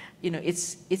is,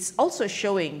 it's also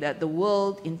showing that the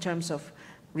world, in terms of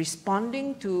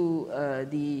responding to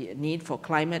the need for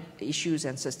climate issues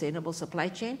and sustainable supply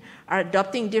chain, are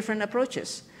adopting different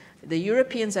approaches. The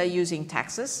Europeans are using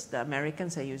taxes, the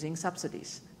Americans are using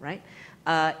subsidies, right?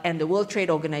 And the World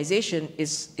Trade Organization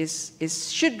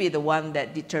should be the one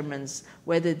that determines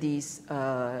whether these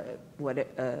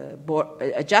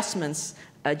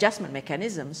adjustment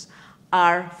mechanisms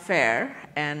are fair,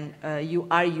 and you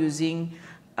are using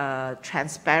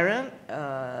transparent,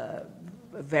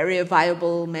 very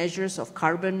viable measures of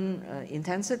carbon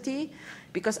intensity,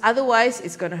 because otherwise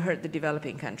it's going to hurt the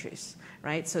developing countries,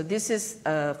 right? So this is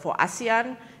for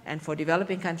ASEAN and for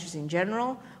developing countries in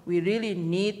general. We really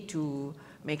need to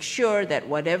make sure that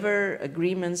whatever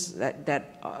agreements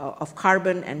of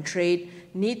carbon and trade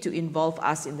need to involve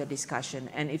us in the discussion.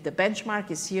 And if the benchmark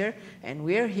is here and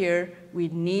we're here, we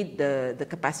need the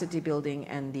capacity building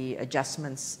and the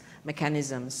adjustments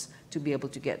mechanisms to be able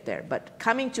to get there. But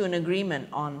coming to an agreement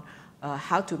on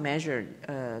how to measure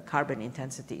carbon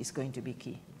intensity is going to be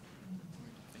key.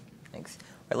 Thanks. All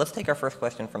right, let's take our first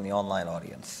question from the online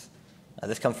audience.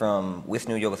 This comes from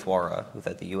Wisnu Yogeswara, who's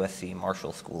at the USC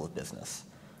Marshall School of Business.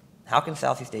 How can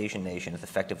Southeast Asian nations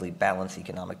effectively balance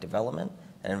economic development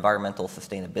and environmental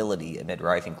sustainability amid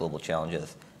rising global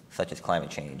challenges such as climate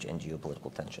change and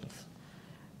geopolitical tensions?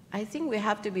 I think we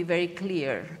have to be very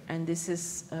clear, and this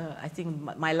is, I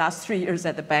think, my last 3 years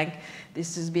at the bank.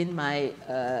 This has been my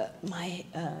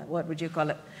what would you call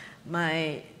it?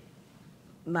 My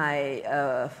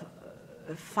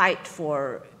fight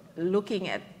for looking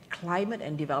at climate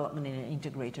and development in an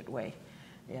integrated way.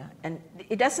 Yeah, and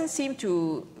it doesn't seem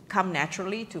to come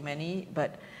naturally to many,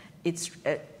 but it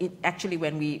actually,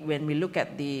 when we look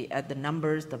at the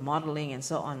numbers, the modeling, and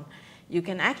so on, you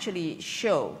can actually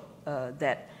show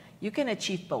that you can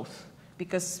achieve both.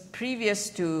 Because previous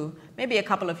to maybe a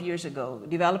couple of years ago,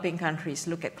 developing countries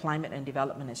look at climate and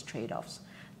development as trade-offs.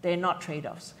 They're not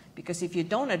trade-offs, because if you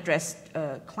don't address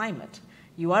climate,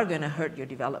 you are going to hurt your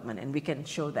development, and we can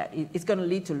show that. It's going to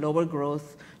lead to lower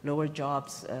growth, lower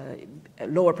jobs,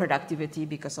 lower productivity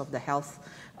because of the health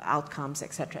outcomes,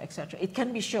 et cetera, et cetera. It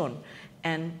can be shown,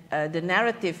 and the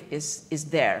narrative is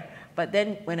there. But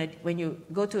then when you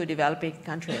go to a developing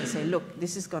country and say, look,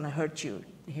 this is going to hurt you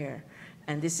here,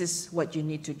 and this is what you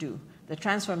need to do. The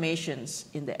transformations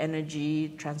in the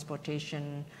energy,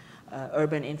 transportation,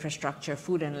 urban infrastructure,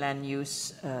 food and land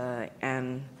use,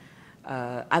 and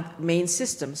main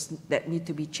systems that need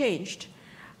to be changed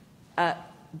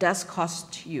does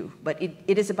cost you, but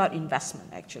it is about investment,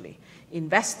 actually.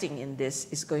 Investing in this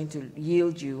is going to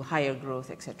yield you higher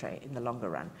growth, et cetera, in the longer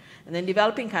run. And then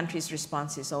developing countries'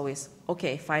 response is always,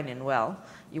 okay, fine and well,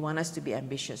 you want us to be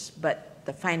ambitious, but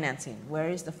the financing, where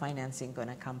is the financing going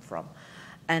to come from?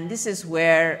 And this is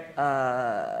where,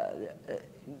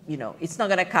 it's not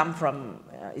going to come from,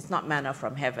 it's not manna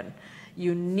from heaven.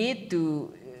 You need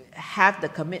to have the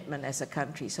commitment as a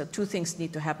country. So two things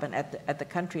need to happen at the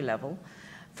country level.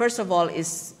 First of all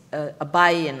is a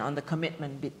buy-in on the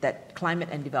commitment that climate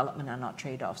and development are not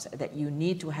trade-offs, that you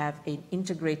need to have an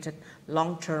integrated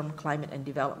long-term climate and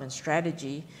development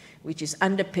strategy which is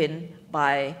underpinned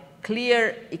by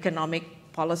clear economic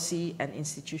policy and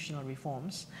institutional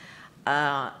reforms,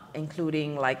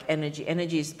 including like energy.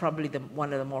 Energy is probably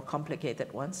one of the more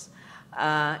complicated ones,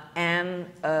 and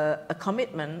a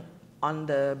commitment on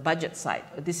the budget side.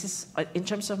 This is, in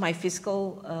terms of my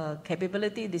fiscal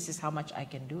capability, this is how much I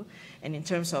can do. And in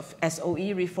terms of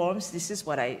SOE reforms, this is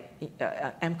what I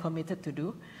am committed to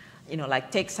do. You know, like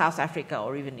take South Africa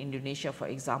or even Indonesia, for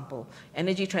example.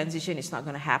 Energy transition is not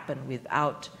going to happen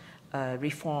without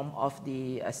reform of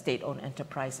the state-owned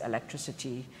enterprise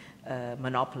electricity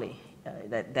monopoly.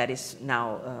 That is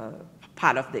now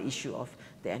part of the issue of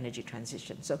the energy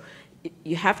transition. So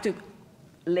you have to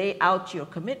lay out your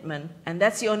commitment, and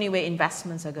that's the only way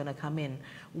investments are going to come in,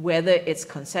 whether it's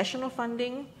concessional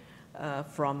funding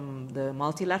from the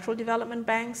multilateral development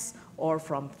banks or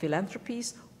from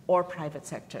philanthropies or private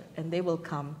sector, and they will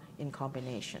come in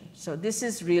combination. So this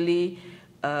is really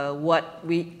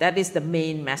that is the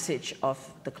main message of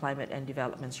the climate and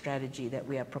development strategy that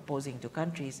we are proposing to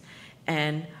countries.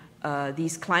 And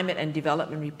these climate and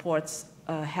development reports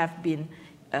have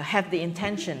the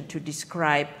intention to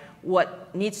describe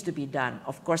what needs to be done.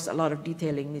 Of course, a lot of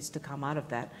detailing needs to come out of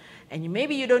that. And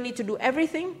maybe you don't need to do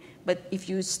everything, but if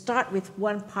you start with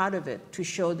one part of it to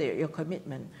show your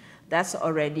commitment, that's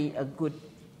already a good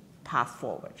path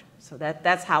forward. So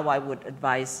that's how I would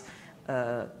advise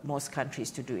most countries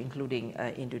to do, including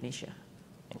Indonesia.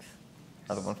 Thanks.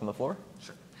 Another one from the floor?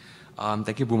 Sure.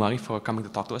 Thank you, Bu Mari, for coming to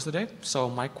talk to us today. So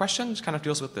my question kind of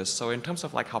deals with this. So in terms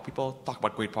of like how people talk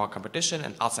about great power competition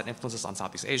and outside influences on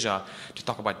Southeast Asia, to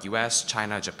talk about US,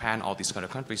 China, Japan, all these kind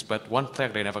of countries, but one player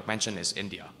they never mention is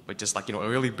India, which is like, you know, a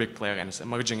really big player and it's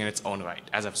emerging in its own right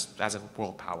as a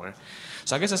world power.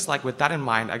 So I guess it's like with that in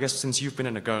mind, I guess since you've been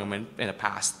in the government in the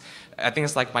past, I think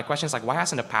it's like, my question is like, why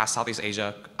has in the past Southeast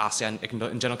Asia, ASEAN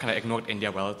in general kind of ignored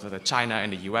India relative to China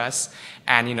and the US?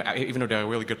 And, you know, even though they're a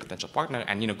really good potential partner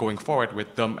and, you know, going forward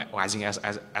with them rising as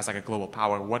like a global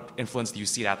power, what influence do you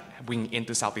see that bringing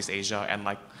into Southeast Asia and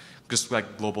like just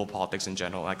like global politics in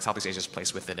general, like Southeast Asia's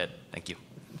place within it? Thank you.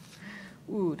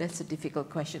 Ooh, that's a difficult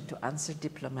question to answer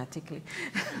diplomatically.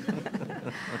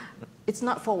 It's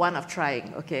not for want of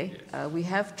trying, okay? We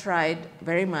have tried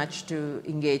very much to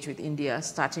engage with India,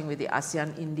 starting with the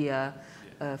ASEAN-India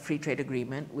Free Trade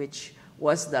Agreement, which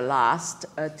was the last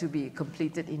to be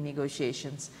completed in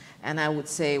negotiations, and I would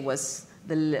say was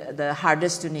the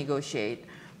hardest to negotiate,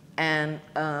 and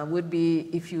would be,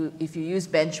 if you use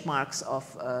benchmarks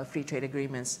of free trade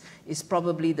agreements, is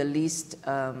probably the least,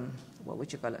 what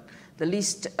would you call it? The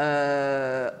least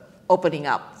opening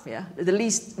up, yeah? With the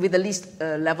least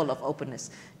level of openness,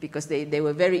 because they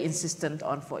were very insistent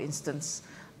on, for instance,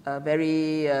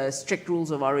 very strict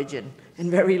rules of origin and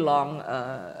very long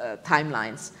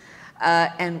timelines.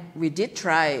 And we did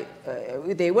try,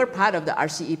 they were part of the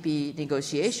RCEP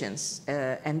negotiations,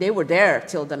 and they were there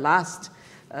till the last,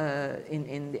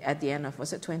 at the end of,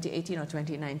 was it 2018 or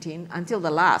 2019? Until the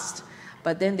last,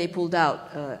 but then they pulled out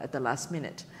at the last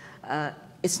minute.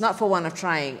 It's not for want of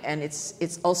trying, and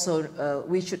it's also,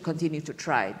 we should continue to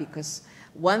try, because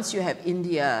once you have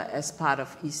India as part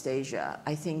of East Asia,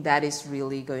 I think that is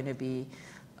really going to be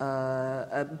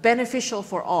beneficial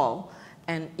for all,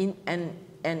 and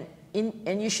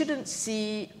you shouldn't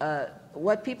see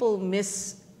what people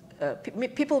miss.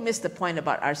 People miss the point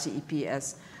about RCEP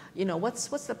as, you know, what's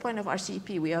the point of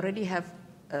RCEP? We already have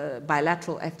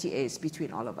bilateral FTAs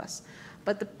between all of us,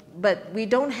 but we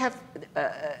don't have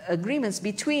agreements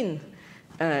between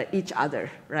each other,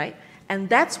 right? And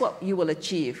that's what you will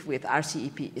achieve with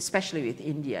RCEP, especially with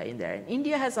India in there. And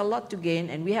India has a lot to gain,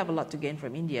 and we have a lot to gain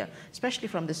from India, especially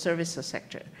from the services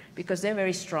sector, because they're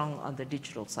very strong on the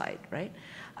digital side, right?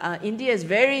 India is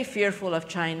very fearful of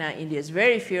China. India is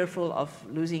very fearful of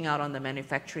losing out on the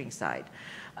manufacturing side.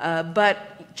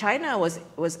 But China was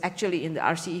actually, in the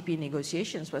RCEP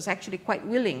negotiations, was actually quite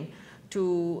willing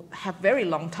to have very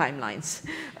long timelines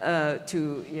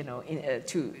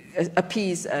to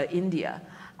appease India.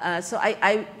 So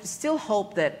I still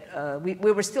hope that, we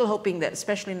were still hoping that,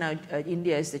 especially now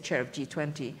India is the chair of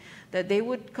G20, that they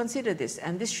would consider this.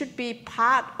 And this should be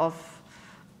part of,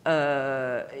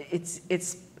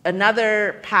 it's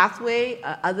another pathway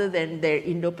other than their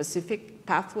Indo-Pacific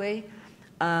pathway,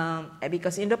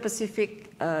 because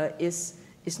Indo-Pacific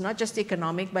is not just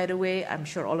economic, by the way. I'm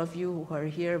sure all of you who are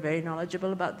here are very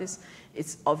knowledgeable about this.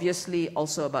 It's obviously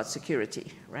also about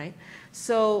security, right?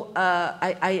 So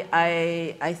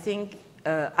I think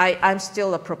I'm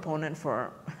still a proponent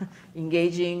for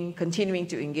continuing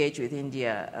to engage with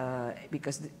India,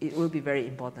 because it will be very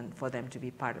important for them to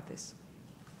be part of this.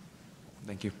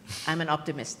 Thank you. I'm an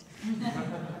optimist.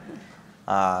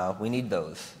 We need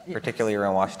those, particularly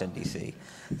around Washington, D.C.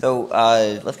 So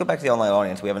let's go back to the online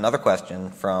audience. We have another question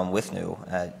from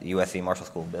Wisnu at USC Marshall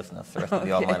School of Business. The rest of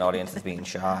the online audience is being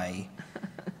shy.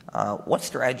 What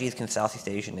strategies can Southeast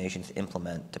Asian nations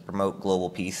implement to promote global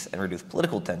peace and reduce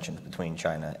political tensions between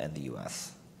China and the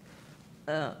U.S.?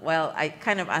 Well, I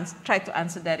kind of tried to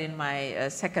answer that in my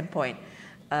second point.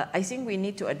 I think we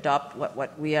need to adopt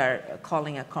what we are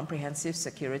calling a comprehensive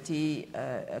security,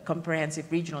 a comprehensive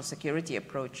regional security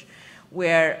approach,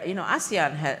 where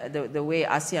ASEAN, the way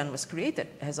ASEAN was created,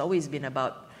 has always been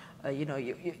about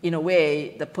in a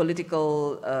way the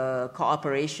political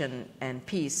cooperation and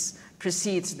peace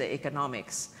precedes the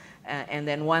economics, and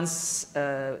then once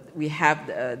we have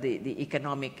the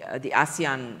economic, the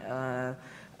ASEAN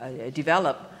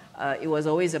develop. It was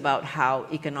always about how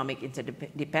economic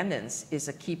interdependence is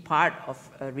a key part of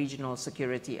regional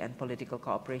security and political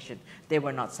cooperation. They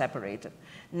were not separated.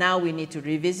 Now we need to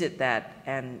revisit that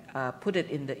and put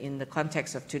it in the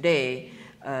context of today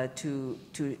to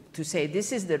say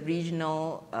this is the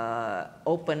regional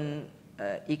open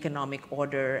economic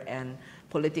order and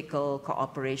political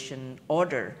cooperation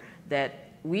order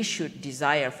that we should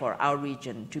desire for our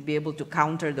region to be able to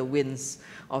counter the winds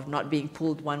of not being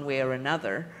pulled one way or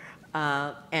another.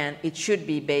 And it should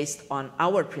be based on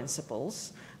our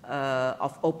principles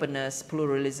of openness,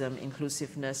 pluralism,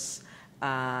 inclusiveness,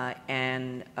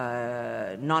 and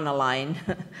non-aligned,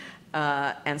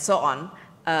 and so on.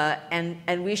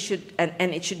 And we should,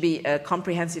 and it should be a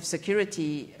comprehensive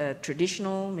security,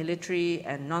 traditional, military,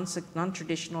 and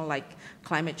non-traditional, like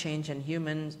climate change and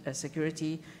human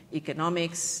security,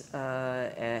 economics,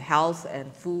 health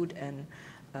and food and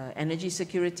energy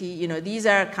security. These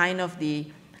are kind of the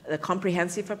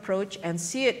comprehensive approach, and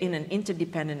see it in an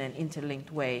interdependent and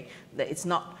interlinked way, that it's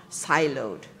not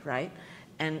siloed, right?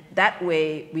 And that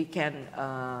way we can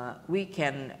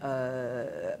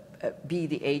be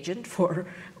the agent for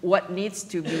what needs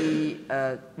to be,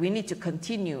 we need to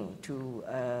continue to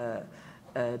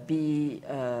be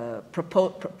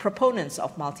proponents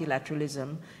of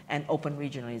multilateralism and open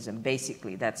regionalism.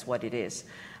 Basically, that's what it is.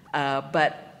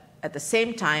 But at the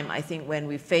same time, I think when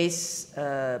we face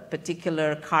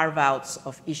particular carve-outs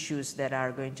of issues that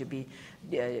are going to be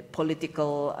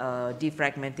political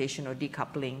defragmentation or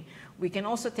decoupling, we can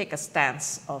also take a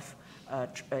stance of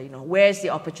where's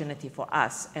the opportunity for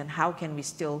us, and how can we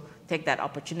still take that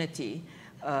opportunity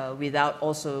without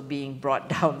also being brought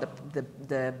down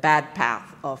the bad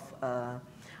path of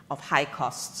high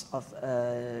costs of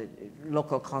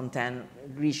local content,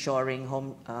 reshoring,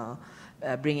 home,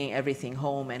 bringing everything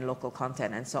home and local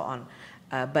content and so on.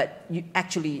 But you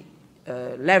actually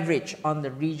leverage on the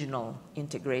regional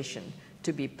integration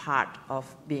to be part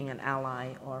of being an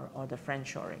ally or the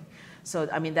friendshoring. So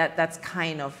I mean that's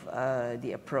kind of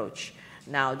the approach.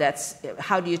 Now that's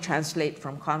how do you translate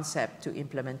from concept to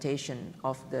implementation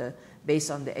of based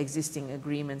on the existing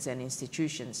agreements and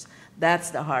institutions.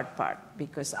 That's the hard part,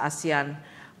 because ASEAN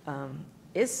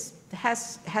is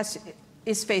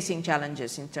facing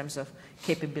challenges in terms of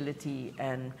capability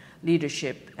and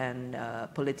leadership and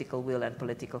political will and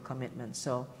political commitment.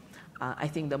 So I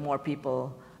think the more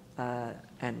people,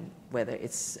 and whether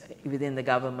it's within the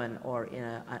government or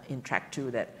in track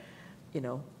 2, that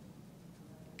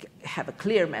have a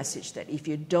clear message that if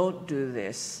you don't do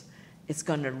this, it's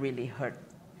going to really hurt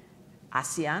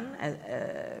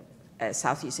ASEAN,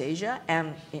 Southeast Asia,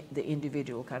 and the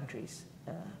individual countries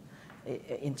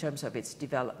in terms of its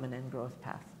development and growth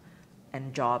path,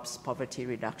 and jobs, poverty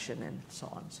reduction, and so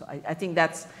on. So I think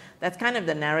that's kind of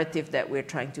the narrative that we're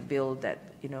trying to build. That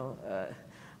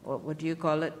what do you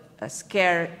call it?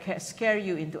 Scare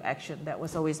you into action. That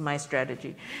was always my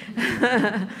strategy.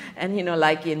 And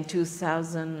like in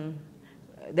 2000,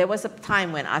 there was a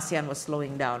time when ASEAN was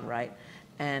slowing down, right?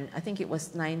 And I think it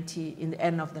was in the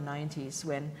end of the 90s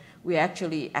when we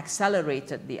actually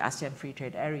accelerated the ASEAN Free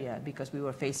Trade Area because we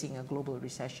were facing a global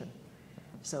recession.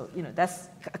 So, that's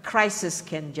a crisis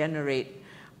can generate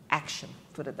action,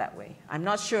 put it that way. I'm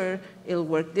not sure it'll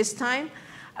work this time,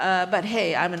 but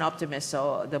hey, I'm an optimist,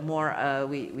 so the more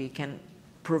we can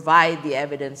provide the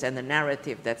evidence and the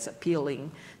narrative that's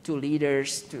appealing to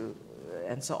leaders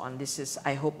and so on.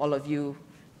 I hope all of you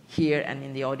here and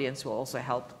in the audience will also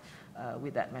help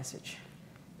with that message.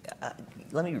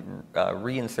 Let me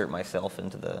reinsert myself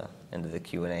into the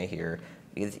Q&A here,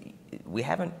 because we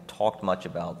haven't talked much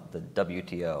about the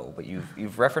WTO, but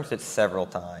you've referenced it several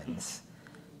times,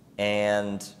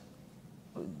 and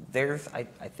there's I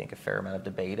think a fair amount of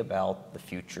debate about the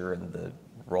future and the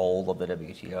role of the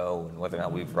WTO and whether or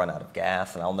not we've run out of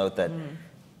gas. And I'll note that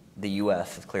the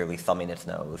U.S. is clearly thumbing its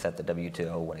nose at the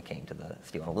WTO when it came to the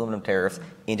steel and aluminum tariffs.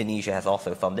 Indonesia has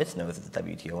also thumbed its nose at the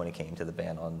WTO when it came to the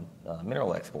ban on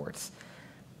mineral exports.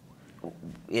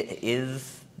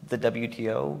 Is the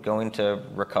WTO going to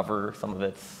recover some of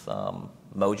its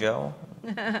mojo?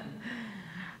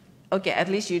 Okay, at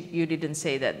least you didn't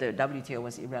say that the WTO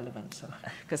was irrelevant, so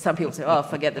because some people say, "Oh,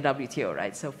 forget the WTO,"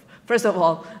 right? So first of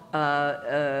all,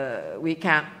 we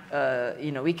can't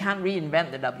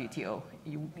reinvent the WTO.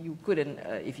 You couldn't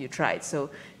if you tried. So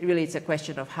really, it's a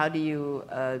question of how do you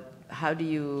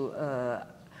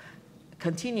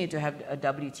continue to have a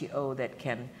WTO that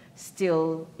can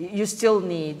still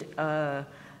need a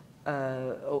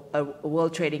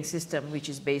world trading system which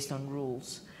is based on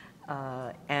rules.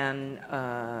 And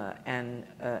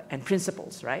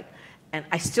principles, right? And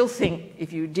I still think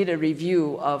if you did a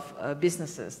review of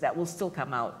businesses, that will still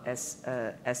come out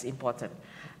as important,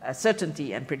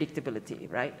 certainty and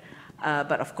predictability, right?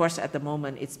 But of course, at the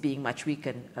moment, it's being much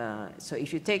weakened. So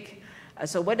if you take,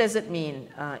 so what does it mean?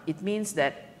 It means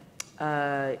that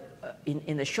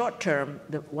in the short term,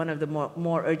 one of the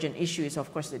more urgent issues is,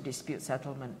 of course, the dispute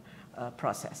settlement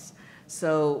process.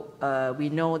 So we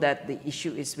know that the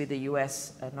issue is with the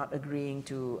U.S. Not agreeing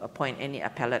to appoint any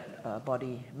appellate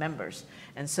body members.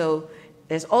 And so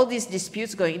there's all these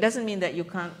disputes going. It doesn't mean that you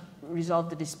can't resolve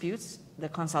the disputes. The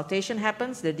consultation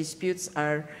happens, the disputes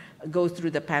go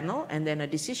through the panel, and then a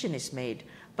decision is made.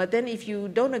 But then if you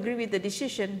don't agree with the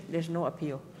decision, there's no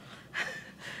appeal.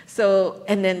 So,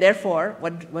 and then therefore,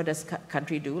 what does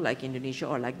country do, like Indonesia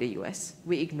or like the U.S.?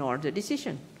 We ignore the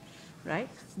decision. Right?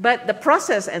 But the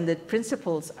process and the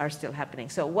principles are still happening.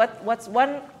 So what's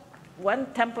one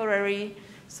temporary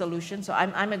solution? So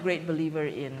I'm a great believer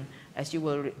in, as you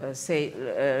will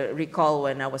recall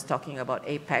when I was talking about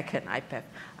APEC and IPEF,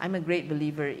 I'm a great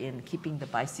believer in keeping the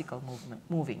bicycle movement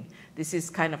moving. This is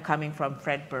kind of coming from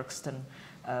Fred Bergston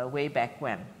way back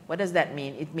when. What does that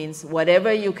mean? It means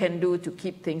whatever you can do to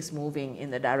keep things moving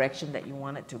in the direction that you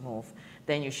want it to move,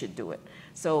 then you should do it.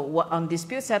 So on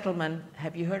dispute settlement,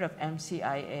 have you heard of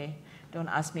MCIA? Don't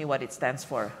ask me what it stands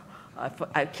for.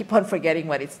 I keep on forgetting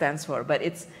what it stands for, but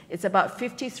it's about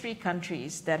 53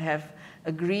 countries that have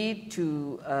agreed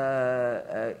to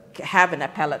have an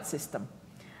appellate system.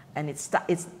 And it's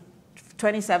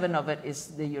 27 of it is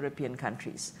the European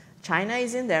countries. China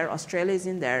is in there, Australia is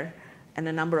in there, and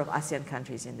a number of ASEAN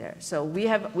countries in there. So we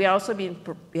have also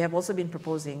been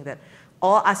proposing that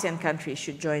all ASEAN countries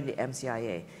should join the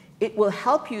MCIA. It will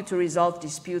help you to resolve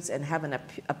disputes and have an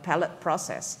appellate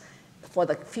process for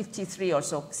the 53 or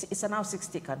so. It's now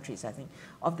 60 countries, I think,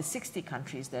 of the 60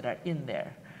 countries that are in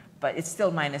there. But it's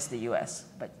still minus the US,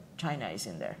 but China is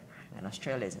in there, and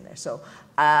Australia is in there. So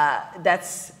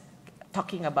that's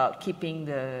talking about keeping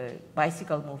the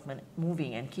bicycle movement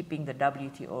moving and keeping the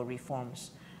WTO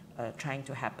reforms trying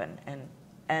to happen.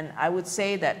 And I would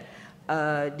say that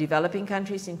developing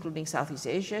countries, including Southeast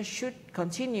Asia, should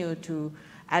continue to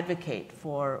advocate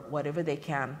for whatever they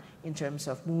can in terms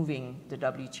of moving the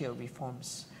WTO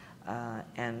reforms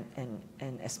and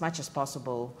as much as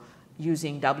possible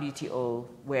using WTO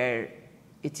where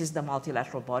it is the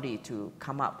multilateral body to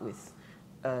come up with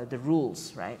the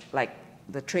rules, right? Like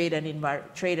the trade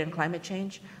and climate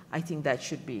change, I think that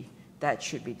should be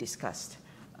discussed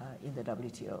in the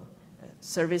WTO.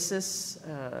 Services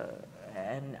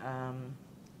and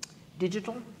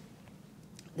digital,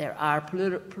 there are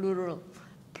plural,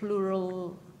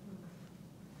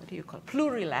 what do you call it?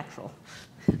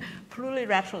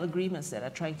 Plurilateral agreements that are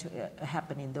trying to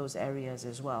happen in those areas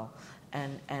as well.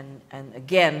 And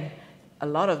again, a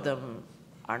lot of them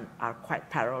are quite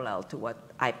parallel to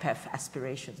what IPEF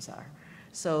aspirations are.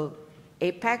 So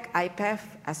APEC, IPEF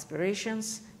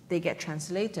aspirations, they get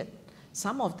translated.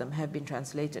 Some of them have been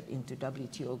translated into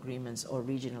WTO agreements or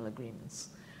regional agreements.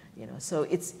 You know, so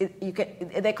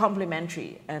they're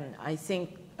complementary, and I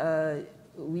think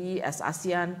we as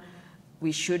ASEAN,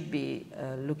 we should be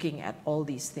looking at all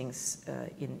these things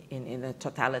in a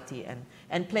totality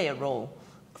and play a role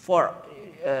for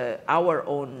our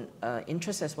own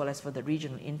interests as well as for the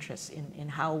regional interests in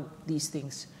how these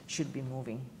things should be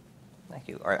moving. Thank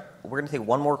you. All right, we're going to take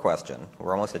one more question.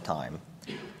 We're almost at time.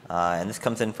 And this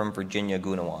comes in from Virginia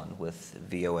Gunawan with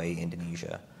VOA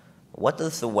Indonesia. What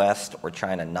does the West or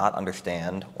China not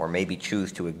understand or maybe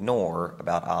choose to ignore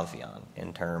about ASEAN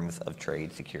in terms of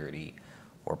trade, security,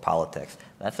 or politics?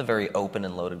 That's a very open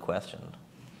and loaded question.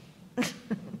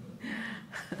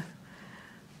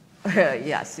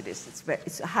 Yes, it is.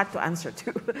 It's hard to answer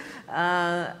too.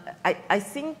 I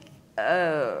think,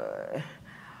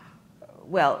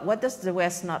 well, what does the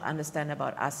West not understand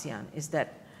about ASEAN is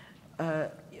that,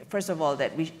 first of all,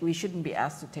 that we shouldn't be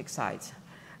asked to take sides.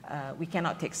 we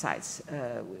cannot take sides.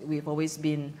 We've always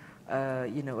been,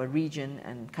 you know, a region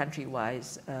and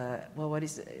country-wise. Well, what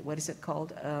is it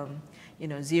called? You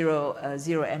know,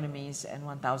 zero enemies and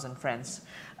 1,000 friends.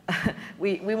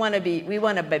 we want to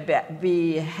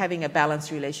be having a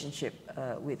balanced relationship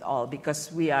with all,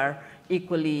 because we are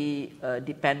equally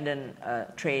dependent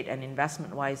trade and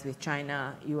investment-wise with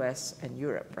China, US, and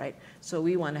Europe, right? So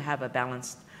we want to have a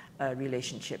balanced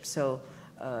relationship. So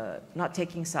not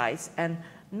taking sides and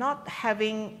not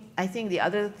having, I think the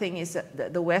other thing is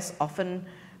that the West often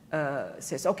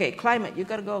says, okay, climate, you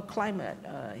got to go climate,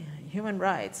 human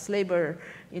rights, labor,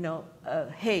 you know,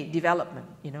 hey, development,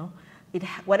 you know.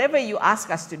 Whatever you ask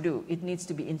us to do, it needs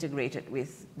to be integrated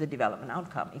with the development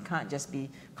outcome. It can't just be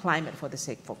climate for the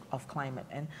sake of climate.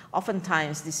 And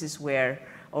oftentimes this is where,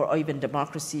 or even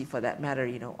democracy for that matter,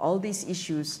 you know, all these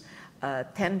issues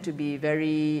tend to be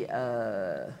very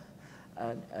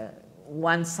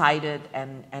one-sided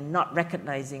and not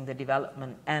recognizing the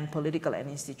development and political and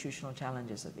institutional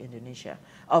challenges of Indonesia,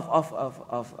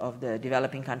 of the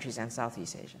developing countries and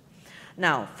Southeast Asia.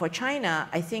 Now, for China,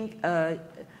 I think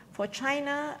for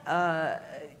China,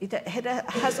 it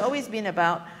has always been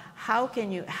about how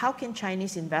can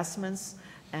Chinese investments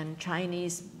and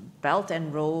Chinese Belt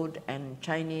and Road and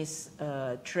Chinese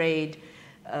trade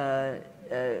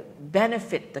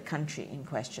benefit the country in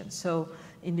question. So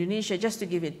Indonesia, just to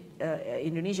give it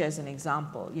Indonesia as an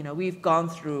example, you know, we've gone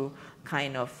through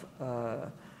kind of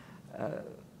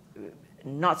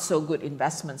not so good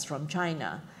investments from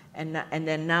China. And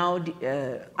then now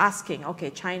asking, okay,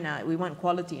 China, we want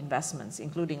quality investments,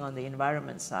 including on the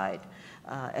environment side,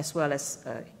 as well as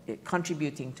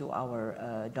contributing to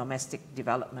our domestic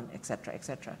development, et cetera, et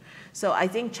cetera. So I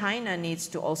think China needs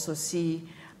to also see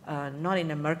not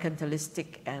in a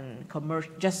mercantilistic and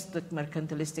just the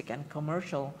mercantilistic and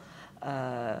commercial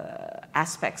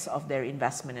aspects of their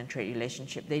investment and trade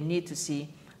relationship. They need to see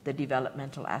the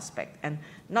developmental aspect and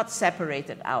not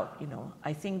separate it out. You know,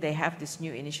 I think they have this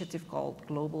new initiative called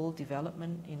Global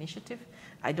Development Initiative.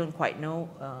 I don't quite know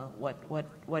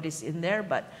what is in there,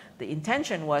 but the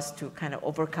intention was to kind of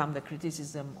overcome the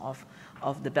criticism of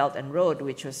the Belt and Road,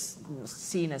 which was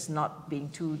seen as not being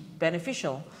too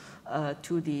beneficial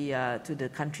to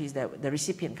the countries, the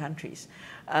recipient countries.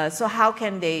 So how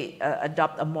can they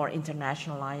adopt a more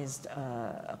internationalized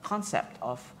concept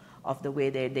of the way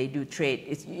they do trade?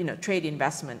 It's, you know, trade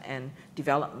investment and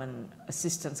development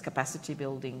assistance, capacity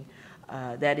building,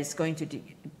 that is going to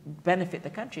benefit the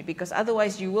country, because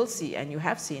otherwise you will see, and you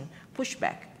have seen,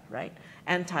 pushback, right?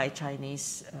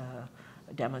 Anti-Chinese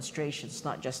demonstrations,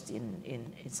 not just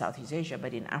in Southeast Asia,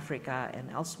 but in Africa and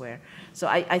elsewhere. So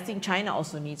I think China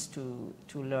also needs to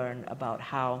learn about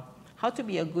how to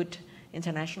be a good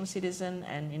international citizen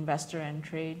and investor and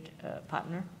trade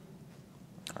partner.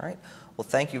 All right. Well,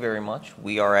 thank you very much.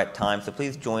 We are at time, so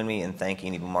please join me in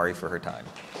thanking Ibu Mari for her time.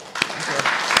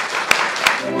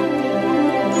 Thank you.